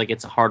huge. Like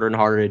it's harder and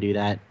harder to do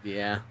that.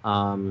 Yeah.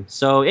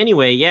 So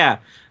anyway, yeah,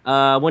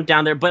 went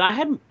down there, but I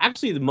had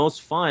actually the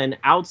most fun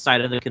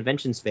outside of the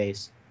convention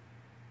space.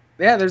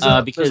 Yeah, there's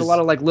Because- a lot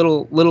of like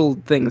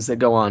little things that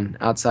go on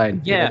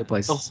outside Yeah, other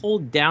places. the whole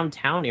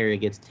downtown area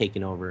gets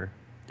taken over.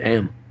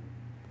 Damn.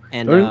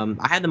 And Really?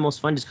 I had the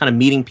most fun just kind of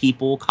meeting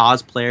people,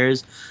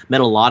 cosplayers.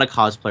 Met a lot of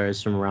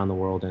cosplayers from around the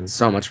world, and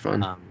So much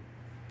fun.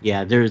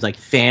 yeah, there's like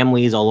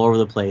families all over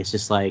the place,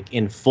 just like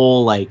in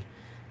full like,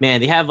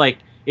 man, they have like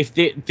if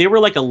they were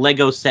like a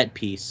Lego set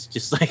piece,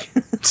 just like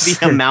the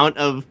amount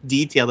of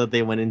detail that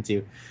they went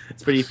into.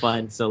 It's pretty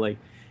fun. So like,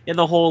 yeah,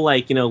 the whole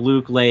like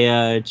Luke,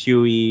 Leia,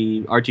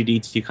 Chewie,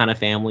 R2D2 kind of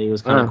family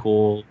was kind of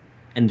cool,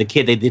 and the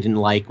kid they didn't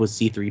like was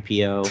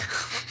C3PO,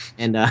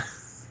 and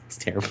it's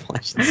terrible.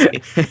 I should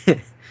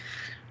say.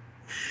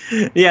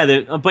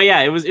 Yeah, but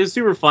yeah, it was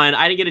super fun.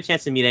 I didn't get a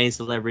chance to meet any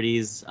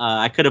celebrities.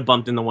 I could have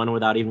bumped into one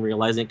without even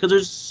realizing it because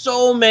there's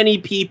so many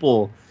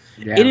people.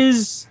 Yeah. It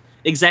is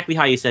exactly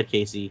how you said,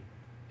 Casey.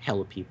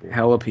 Hella people.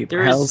 Hella people.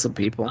 There's- Hells of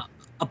people.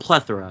 A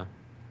plethora.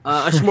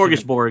 A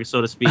smorgasbord,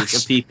 so to speak,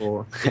 of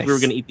people. If we were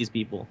Nice. going to eat these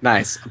people.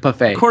 Nice. A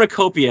buffet.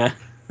 Cornucopia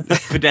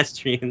of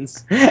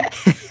pedestrians.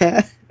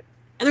 And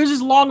there's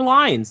just long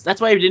lines. That's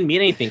why I didn't meet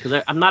anything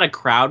because I'm not a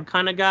crowd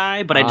kind of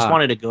guy, but I just Ah.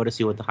 wanted to go to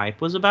see what the hype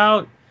was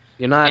about.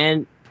 You're not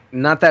And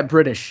not that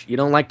British. You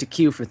don't like to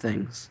queue for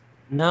things.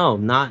 no,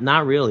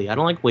 not really. I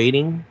don't like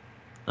waiting.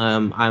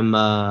 I'm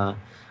a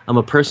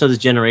person of this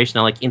generation.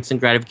 I like instant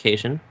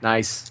gratification.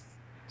 Nice.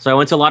 So I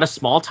went to a lot of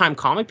small time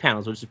comic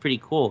panels, which is pretty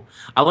cool.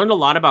 I learned a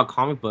lot about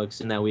comic books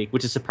in that week,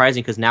 which is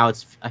surprising because now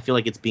I feel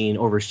like it's being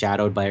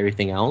overshadowed by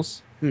everything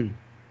else. But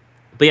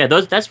yeah,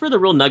 that's where the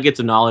real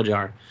nuggets of knowledge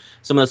are.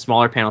 Some of the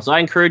smaller panels. So I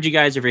encourage you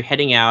guys, if you're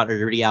heading out or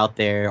you're already out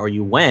there, or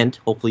you went,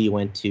 hopefully you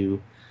went to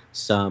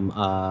some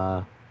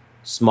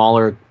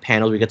smaller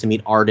panels where you get to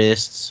meet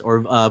artists, or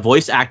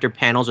voice actor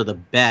panels are the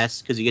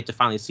best because you get to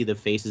finally see the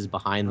faces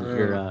behind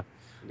your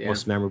Yeah.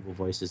 most memorable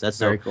voices. That's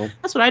Very cool.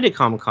 That's what I did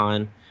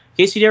Comic-Con.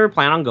 Casey, do you ever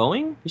plan on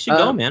going? You should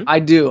go, man. I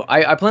do.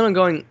 I plan on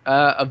going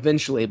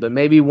eventually, but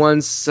maybe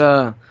once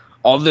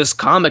all this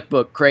comic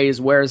book craze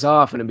wears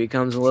off and it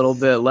becomes a little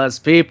bit less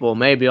people,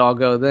 maybe I'll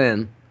go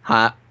then.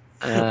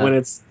 when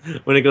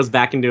it goes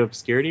back into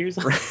obscurity or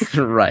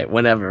something. Right,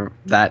 whenever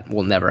that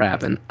will never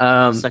happen.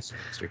 Such a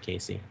Mr.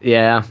 Casey.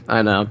 Yeah,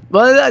 I know,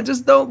 but I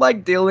just don't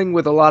like dealing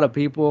with a lot of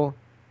people.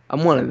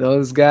 I'm one of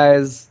those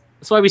guys.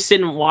 That's why we sit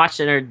and watch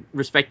in our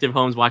respective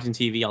homes watching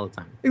TV all the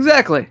time.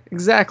 Exactly.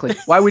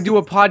 Why we do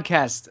a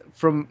podcast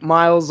from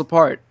miles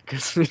apart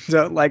because we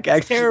don't like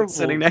actually Terrible.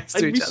 sitting next to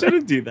Like, each we other.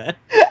 shouldn't do that.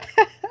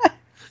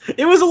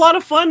 It was a lot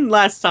of fun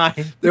last time.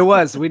 There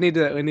was. We need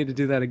to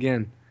do that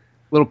again.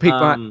 Little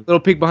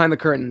peek behind the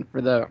curtain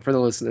for the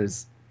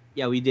listeners.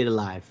 Yeah, we did it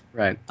live.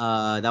 Right.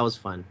 That was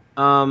fun.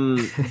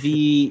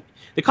 The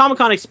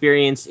Comic-Con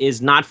experience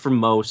is not for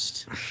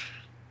most,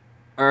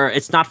 or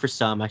it's not for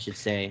some, I should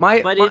say.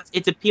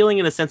 It's appealing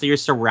in the sense that you're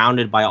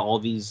surrounded by all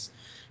these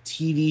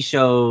TV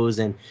shows,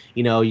 and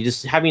you're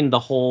just having the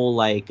whole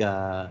like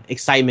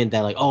excitement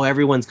that like, oh,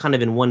 everyone's kind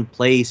of in one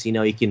place.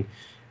 You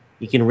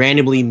can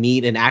randomly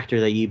meet an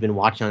actor that you've been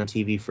watching on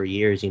TV for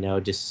years,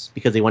 just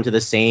because they went to the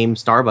same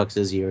Starbucks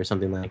as you or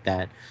something like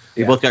that.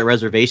 We Yeah. both got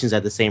reservations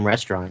at the same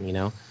restaurant,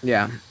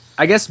 Yeah.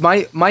 I guess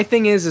my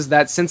thing is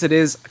that since it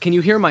is, can you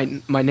hear my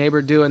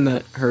neighbor doing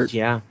her?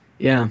 Yeah.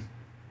 Yeah.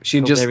 She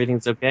Hope just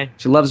everything's okay.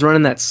 she loves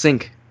running that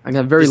sink. I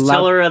got very Just loud.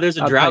 tell her there's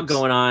a loud drought pipes.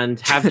 going on.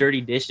 Have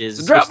dirty dishes.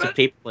 It's a drought, Switch to man.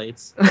 paper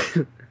plates.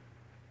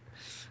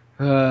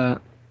 I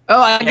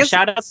Yeah, guess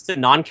shout outs to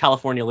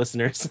non-California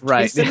listeners. Can you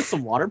Right. send us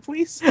some water,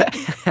 please?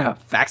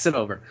 fax it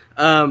over.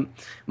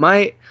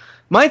 My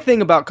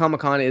thing about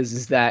Comic-Con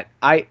is that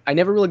I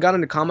never really got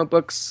into comic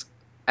books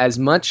as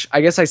much. I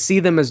guess I see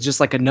them as just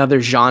like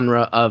another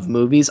genre of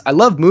movies. I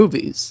love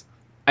movies.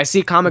 I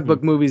see comic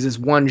book movies as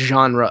one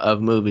genre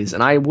of movies,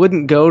 and I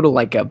wouldn't go to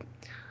like a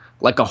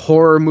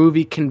horror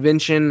movie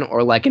convention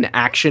or like an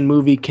action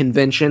movie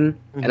convention.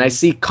 And I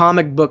see a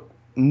comic book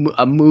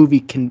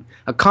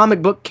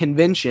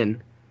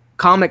convention,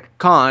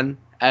 Comic-Con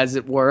as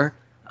it were.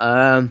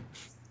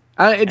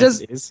 It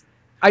does. As is.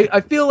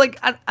 I feel like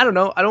I don't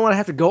know. I don't want to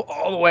have to go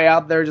all the way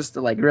out there just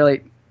to like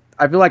really.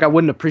 I feel like I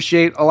wouldn't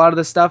appreciate a lot of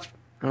this stuff.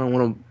 I don't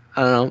want to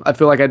I don't know. I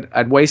feel like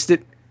I'd waste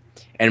it,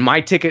 and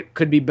my ticket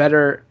could be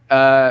better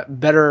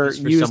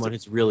Just for used someone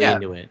who's really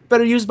into it.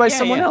 better used by Yeah,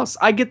 someone yeah. else.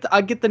 I get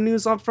the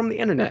news from the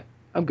internet.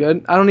 I'm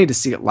good. I don't need to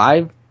see it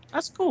live.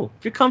 That's cool.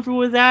 If you're comfortable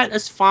with that,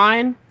 that's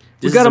fine.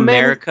 This got is a man in-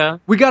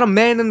 America. We got a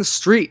man in the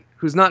street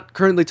who's not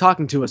currently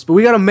talking to us, but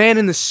we got a man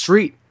in the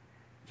street.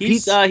 He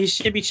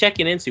should be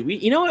checking into.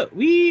 You know what?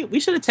 We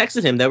should have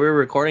texted him that we were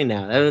recording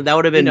now. That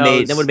would have been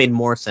knows. made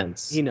more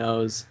sense. He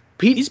knows.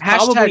 Pete. He's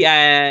probably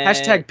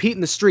hashtag Pete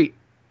in the street.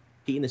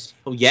 Pete in the.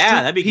 Oh yeah, Street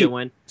that'd be a Pete. good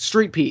one.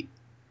 Street Pete.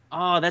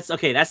 Oh, that's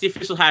okay. That's the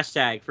official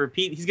hashtag for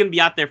Pete. He's gonna be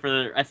out there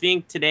for I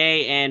think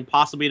today and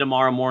possibly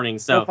tomorrow morning.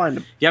 So Go find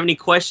him. if you have any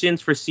questions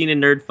for Scene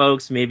and Nerd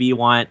folks, maybe you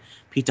want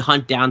Pete to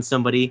hunt down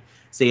somebody.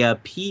 Say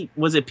Pete.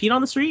 Was it Pete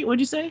on the street? What'd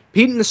you say?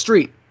 Pete in the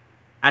street.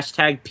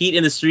 Hashtag Pete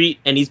in the street,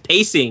 and he's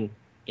pacing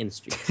in the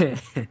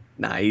street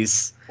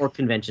Nice. or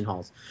convention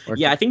halls. Or-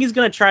 Yeah, I think he's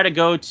gonna try to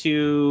go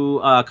to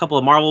a couple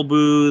of Marvel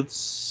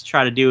booths,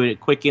 try to do a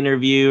quick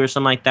interview or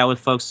something like that with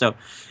folks. So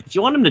if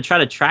you want him to try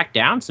to track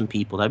down some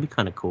people, that'd be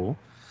kind of cool.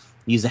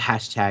 Use the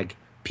hashtag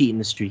Pete in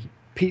the street.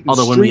 Pete in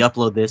Although the when street. we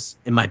upload this,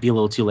 it might be a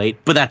little too late,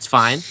 but that's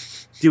fine.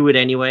 Do it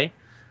anyway.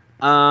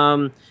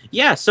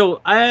 Yeah,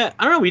 so I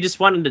don't know. We just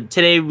wanted to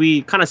today.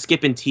 We kind of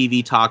skipping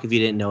TV talk if you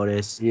didn't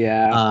notice.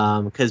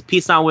 Yeah. Because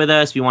Pete's not with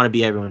us. We want to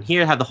be everyone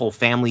here, have the whole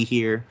family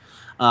here.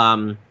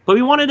 But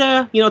we wanted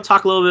to,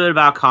 talk a little bit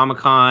about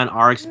Comic-Con,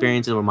 our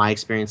experiences or my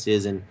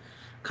experiences, and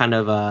kind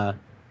of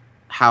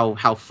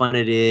how fun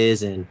it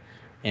is, and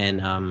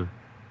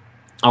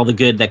all the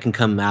good that can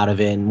come out of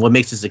it, and what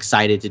makes us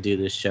excited to do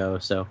this show.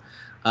 So,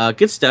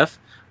 good stuff.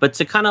 But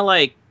to kind of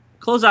like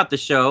close out the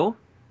show,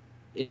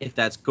 if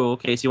that's cool,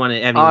 Casey, you want to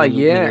have any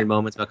lingering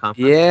moments about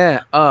Comic-Con?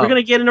 Yeah. We're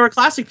gonna get into our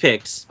classic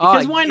picks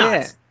because why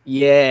not?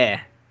 Yeah.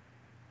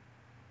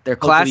 They're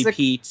Hopefully classic,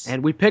 Pete.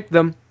 and we picked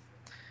them.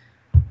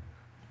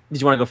 Did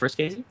you want to go first,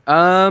 Casey?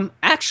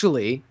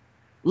 Actually,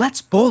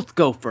 let's both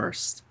go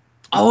first.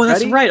 Oh,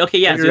 that's Ready? right. Okay,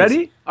 yeah. Are you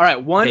ready? All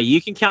right. One, Okay,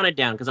 you can count it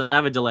down because I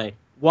have a delay.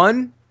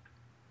 1,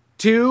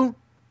 2,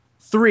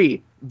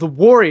 3. The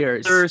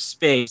Warriors. Third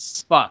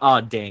space. Fuck. Oh,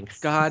 dang.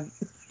 God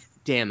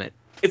damn it.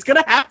 It's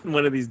gonna happen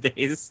one of these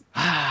days.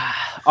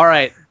 All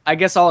right. I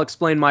guess I'll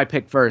explain my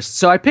pick first.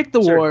 So I picked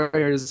the Sure.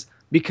 Warriors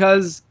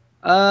because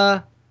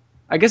I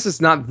guess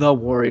it's not the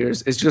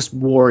Warriors. It's just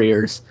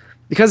Warriors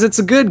because it's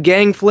a good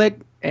gang flick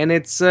and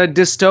it's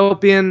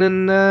dystopian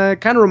and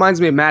kind of reminds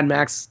me of Mad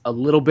Max a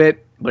little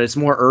bit, but it's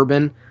more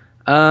urban.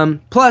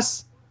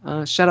 Plus,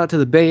 shout out to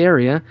the Bay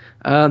Area.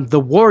 The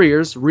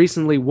Warriors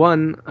recently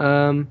won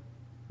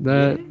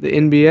the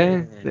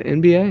NBA. The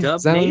NBA. Dub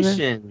Is that what it is?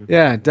 Nation.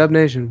 Yeah, Dub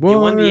Nation. They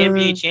won the Won.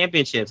 NBA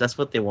championships. That's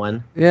what they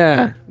won.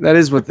 Yeah, that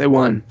is what they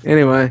won.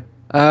 Anyway,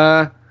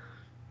 so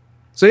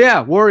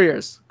yeah,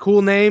 Warriors.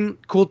 Cool name,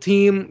 cool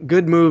team,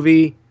 good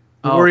movie.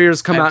 Oh,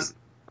 Warriors come out I've-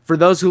 for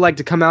those who like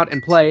to come out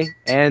and play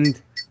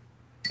and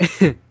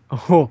Clanking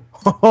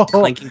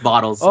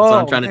bottles. That's what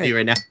I'm trying to hey. do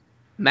right now.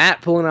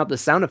 Matt pulling out the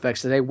sound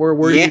effects today. Where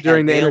were Yeah, you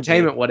during the nailed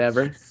entertainment? it.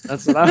 Whatever.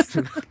 That's what I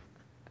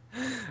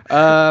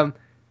was.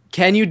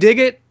 Can you dig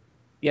it?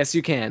 Yes,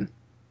 you can.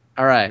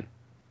 All right.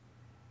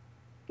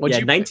 What'd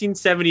you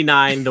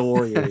 1979, the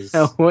Warriors.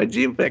 What'd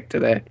you pick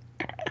today?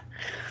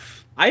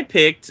 I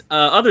picked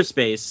Other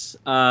Space,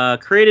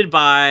 created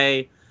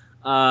by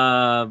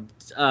Paul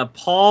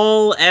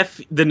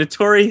F. The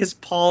notorious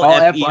Paul Paul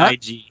F. F. what?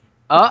 Feig.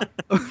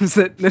 Was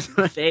it?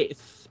 Feig?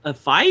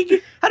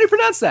 How do you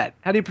pronounce that?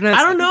 How do you pronounce?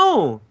 I don't that?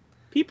 know.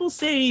 People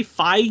say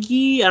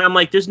Feige, and I'm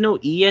like, there's no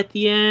E at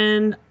the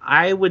end.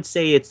 I would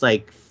say it's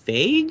like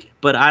Feig,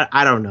 but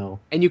I don't know.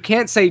 And you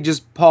can't say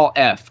just Paul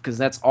F. because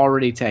that's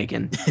already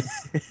taken.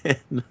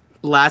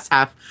 Last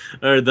half,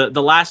 or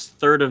the last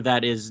third of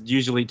that is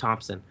usually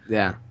Thompson.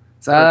 Yeah. Or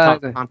So,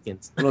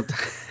 Tompkins. little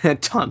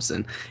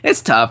Thompson.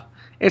 It's tough.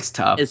 It's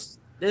tough. It's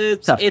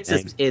Tough it's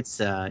name. it's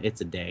a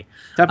day.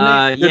 tough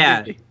name. Good yeah.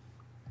 movie.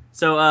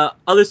 So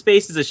Other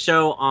Space is a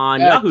show on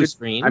Yeah, Yahoo good-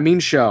 Screen. I mean,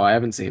 show. I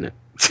haven't seen it.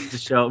 It's a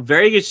show,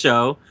 very good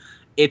show.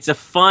 It's a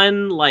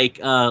fun, like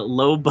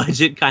low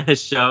budget kind of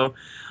show,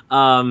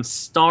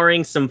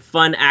 starring some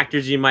fun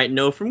actors you might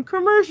know from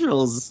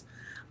commercials.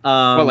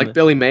 What, like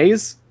Billy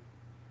Mays?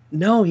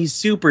 No, he's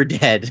super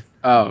dead.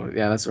 Oh,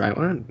 yeah, that's right.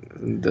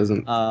 What?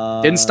 Doesn't.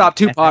 Didn't stop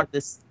Tupac.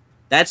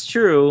 That's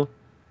true.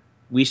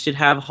 We should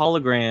have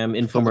hologram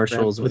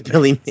infomercials with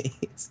Billy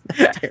Mays.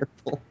 That's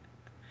terrible.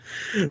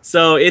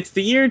 So it's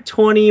the year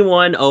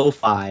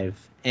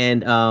 2105,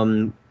 and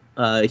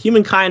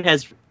humankind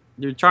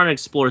they're trying to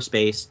explore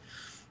space,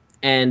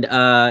 and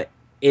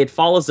it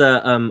follows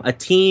a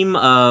team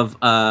of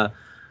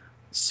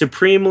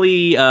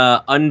supremely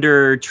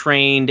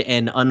undertrained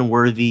and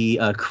unworthy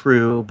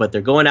crew, but they're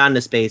going out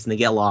into space and they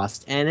get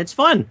lost, and it's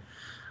fun.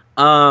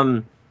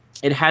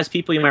 It has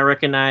people you might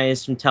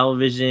recognize from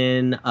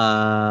television.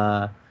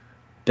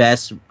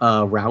 Bess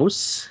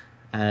Rouse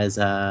as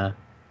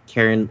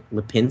Karen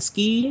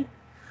Lipinski.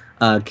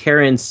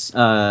 Karen's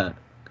Caron?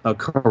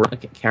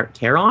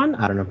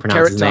 I don't know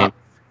pronounce his name.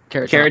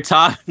 Carrot Carrot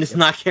Top. It's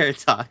not Carrot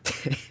Top.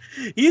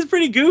 He's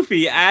pretty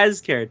goofy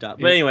as Carrot Top.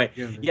 But anyway,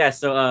 yeah.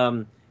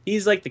 So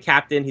he's like the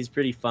captain. He's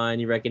pretty fun.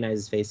 You recognize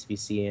his face if you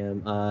see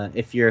him.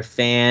 If you're a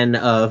fan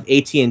of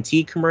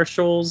AT&T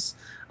commercials,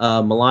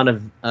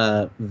 Milana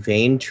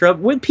Vaintrub.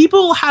 When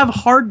people have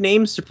hard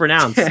names to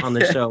pronounce on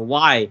the show,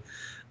 why?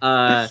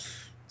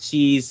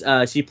 She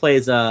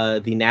plays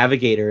the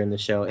navigator in the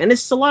show, and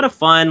it's a lot of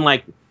fun.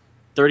 Like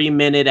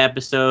 30-minute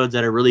episodes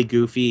that are really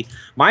goofy.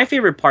 My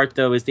favorite part,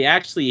 though, is they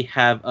actually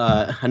have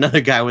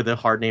another guy with a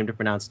hard name to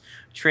pronounce,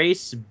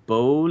 Trace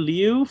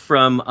Beaulieu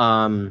from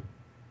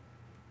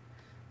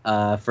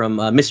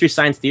Mystery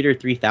Science Theater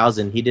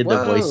 3000. He did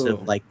the voice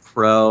of like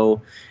Crow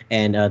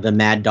and the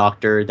Mad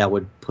Doctor that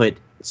would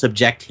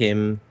subject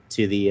him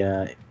to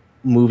the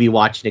movie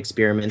watching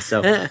experiment.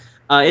 So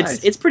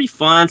it's pretty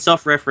fun,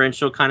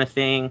 self-referential kind of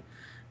thing.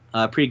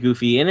 Pretty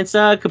goofy, and it's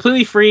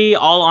completely free,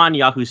 all on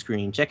Yahoo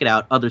Screen. Check it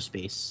out, Other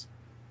Space.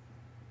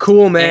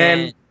 Cool,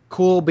 man.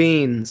 Cool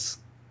beans.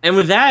 And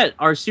with that,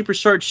 our super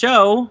short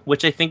show,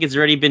 which I think has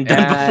already been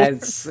done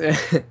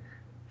before.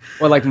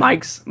 Well, like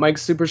Mike's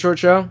super short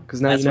show?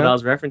 Because now that's you know. What I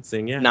was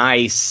referencing, yeah.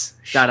 Nice.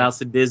 Shout outs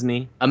to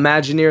Disney.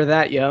 Imagineer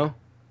that, yo.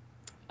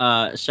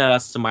 Shout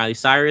outs to Miley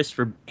Cyrus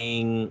for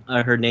being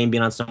her name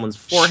being on someone's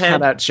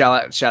forehead.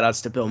 Shout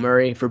outs to Bill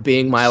Murray for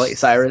being Miley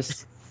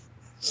Cyrus.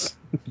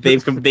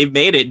 They've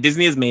made it.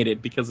 Disney has made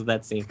it because of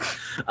that scene.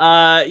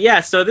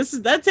 Yeah. So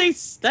that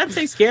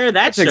takes care of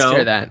that show. Takes care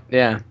of that.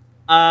 Yeah.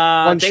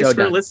 Thanks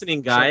for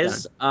listening,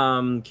 guys.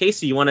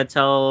 Casey, you want to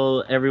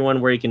tell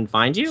everyone where you can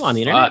find you on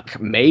the internet?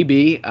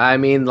 Maybe. I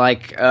mean,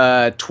 like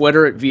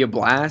Twitter at Via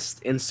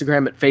Blast,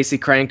 Instagram at Facey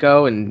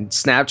Cranko, and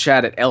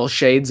Snapchat at L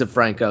Shades of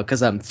Franco,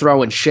 because I'm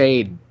throwing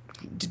shade,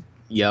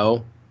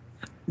 yo.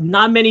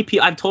 Not many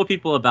people. I've told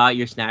people about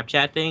your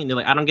Snapchat thing. They're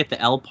like, I don't get the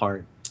L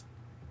part.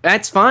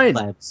 That's fine.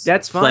 Plebs.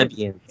 That's fine.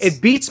 Plebeians.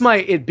 It beats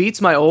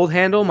my old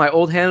handle. My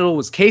old handle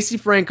was Casey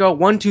Franco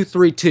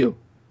 1232.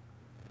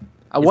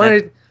 I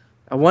wanted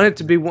it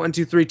to be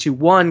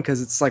 12321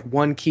 because it's like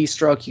one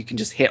keystroke. You can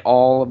just hit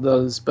all of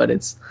those, but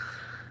it's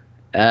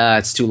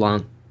too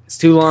long. It's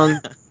too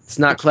long. It's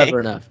not clever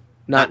enough.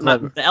 Not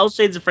clever. The L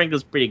Shades of Franco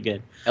is pretty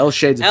good. L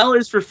Shades. L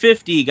is for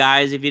 50,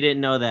 guys. If you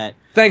didn't know that.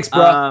 Thanks,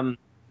 bro.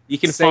 You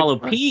can follow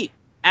Pete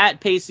at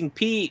Pacing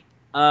Pete.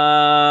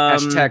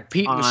 Hashtag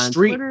Pete in the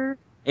street. Twitter.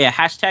 Yeah,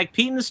 hashtag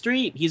Pete in the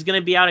street. He's gonna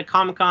be out at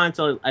Comic-Con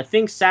until I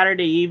think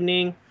Saturday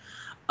evening.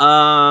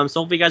 So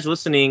hopefully you guys are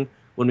listening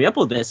when we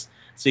upload this,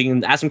 so you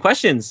can ask some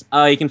questions.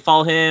 You can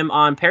follow him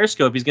on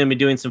Periscope. He's gonna be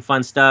doing some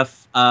fun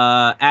stuff.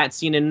 At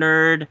Scene and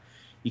Nerd.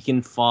 You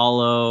can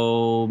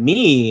follow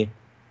me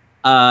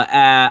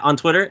on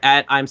Twitter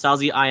at I'm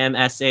Salzy,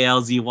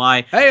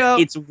 IMSALZY.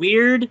 Hey, it's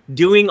weird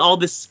doing all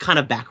this kind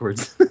of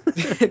backwards.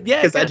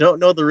 Yeah, because I don't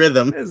know the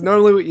rhythm.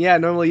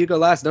 Normally you go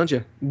last, don't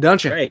you?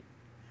 Don't you? Right.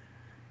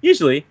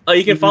 Usually.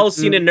 You can follow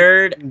Scene and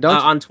Nerd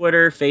on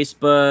Twitter,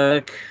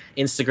 Facebook,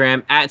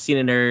 Instagram, at Scene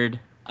and Nerd,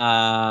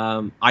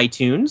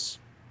 iTunes,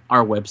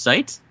 our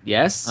website.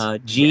 Yes.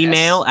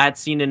 Gmail, at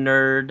Scene and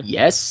Nerd.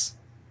 Yes.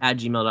 At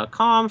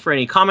gmail.com for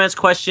any comments,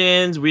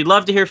 questions. We'd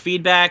love to hear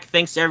feedback.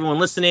 Thanks to everyone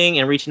listening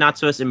and reaching out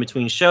to us in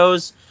between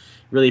shows.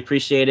 Really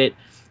appreciate it.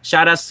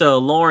 Shout outs to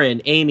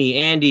Lauren, Amy,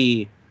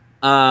 Andy,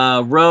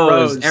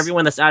 Rose,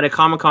 everyone that's out at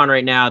Comic-Con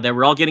right now that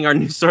we're all getting our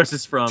news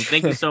sources from.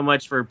 Thank you so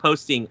much for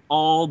posting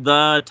all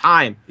the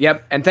time.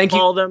 Yep, and thank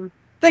you. All them.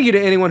 Thank you to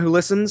anyone who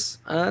listens.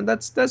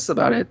 That's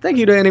about it. Thank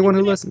you to anyone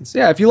who listens.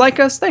 Yeah, if you like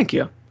us, thank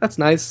you. That's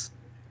nice.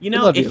 You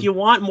know, if you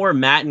want more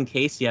Matt and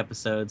Casey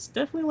episodes,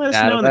 definitely let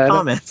us know in the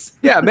comments.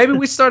 Yeah, maybe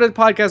we start a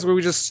podcast where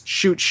we just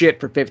shoot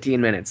shit for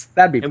 15 minutes.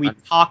 That'd be fun. And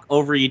we talk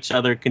over each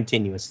other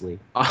continuously.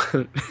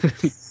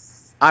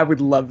 I would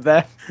love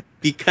that.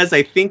 Because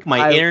I think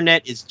my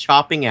internet is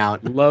chopping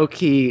out.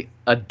 Low-key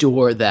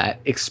adore that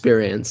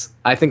experience.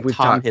 I think we've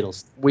talked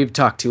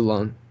too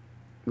long.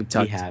 We've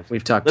talked.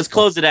 Let's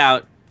close it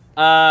out.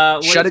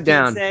 Shut it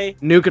down.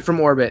 Nuke it from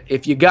orbit.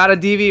 If you got a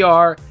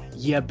DVR,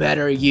 you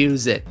better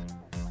use it.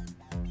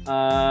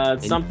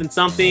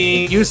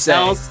 Something. You say.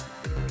 Else.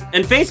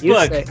 And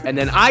Facebook. And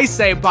then I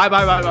say bye.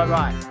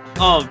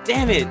 Oh,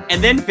 damn it.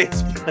 And then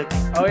Facebook.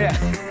 Oh, yeah.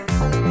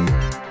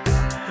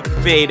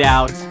 Fade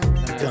out.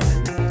 Done.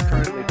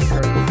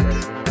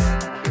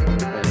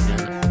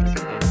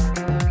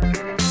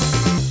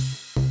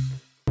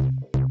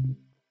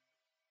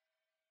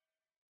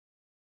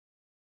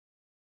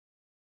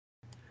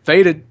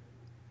 Faded.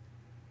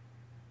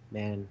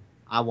 Man,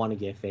 I want to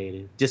get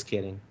faded. Just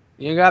kidding.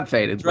 You got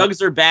faded.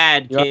 Drugs are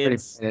bad,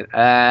 kids.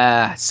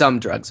 Some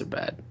drugs are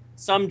bad.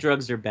 Some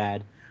drugs are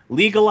bad.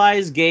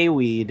 Legalize gay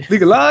weed.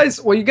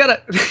 Legalize? Well, you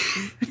gotta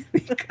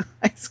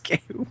legalize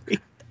gay weed.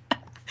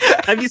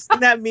 Have you seen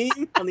that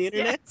meme on the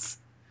internet? Yes.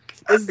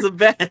 This is the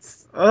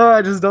best. Oh,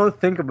 I just don't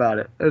think about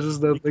it. That's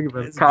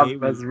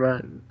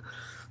right.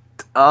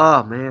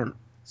 Oh, man.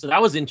 So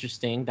that was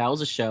interesting. That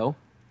was a show.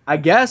 I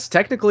guess,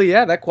 technically,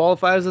 yeah, that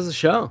qualifies as a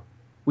show.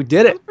 We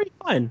did it. It was pretty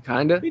fun.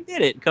 Kinda. We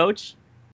did it, Coach.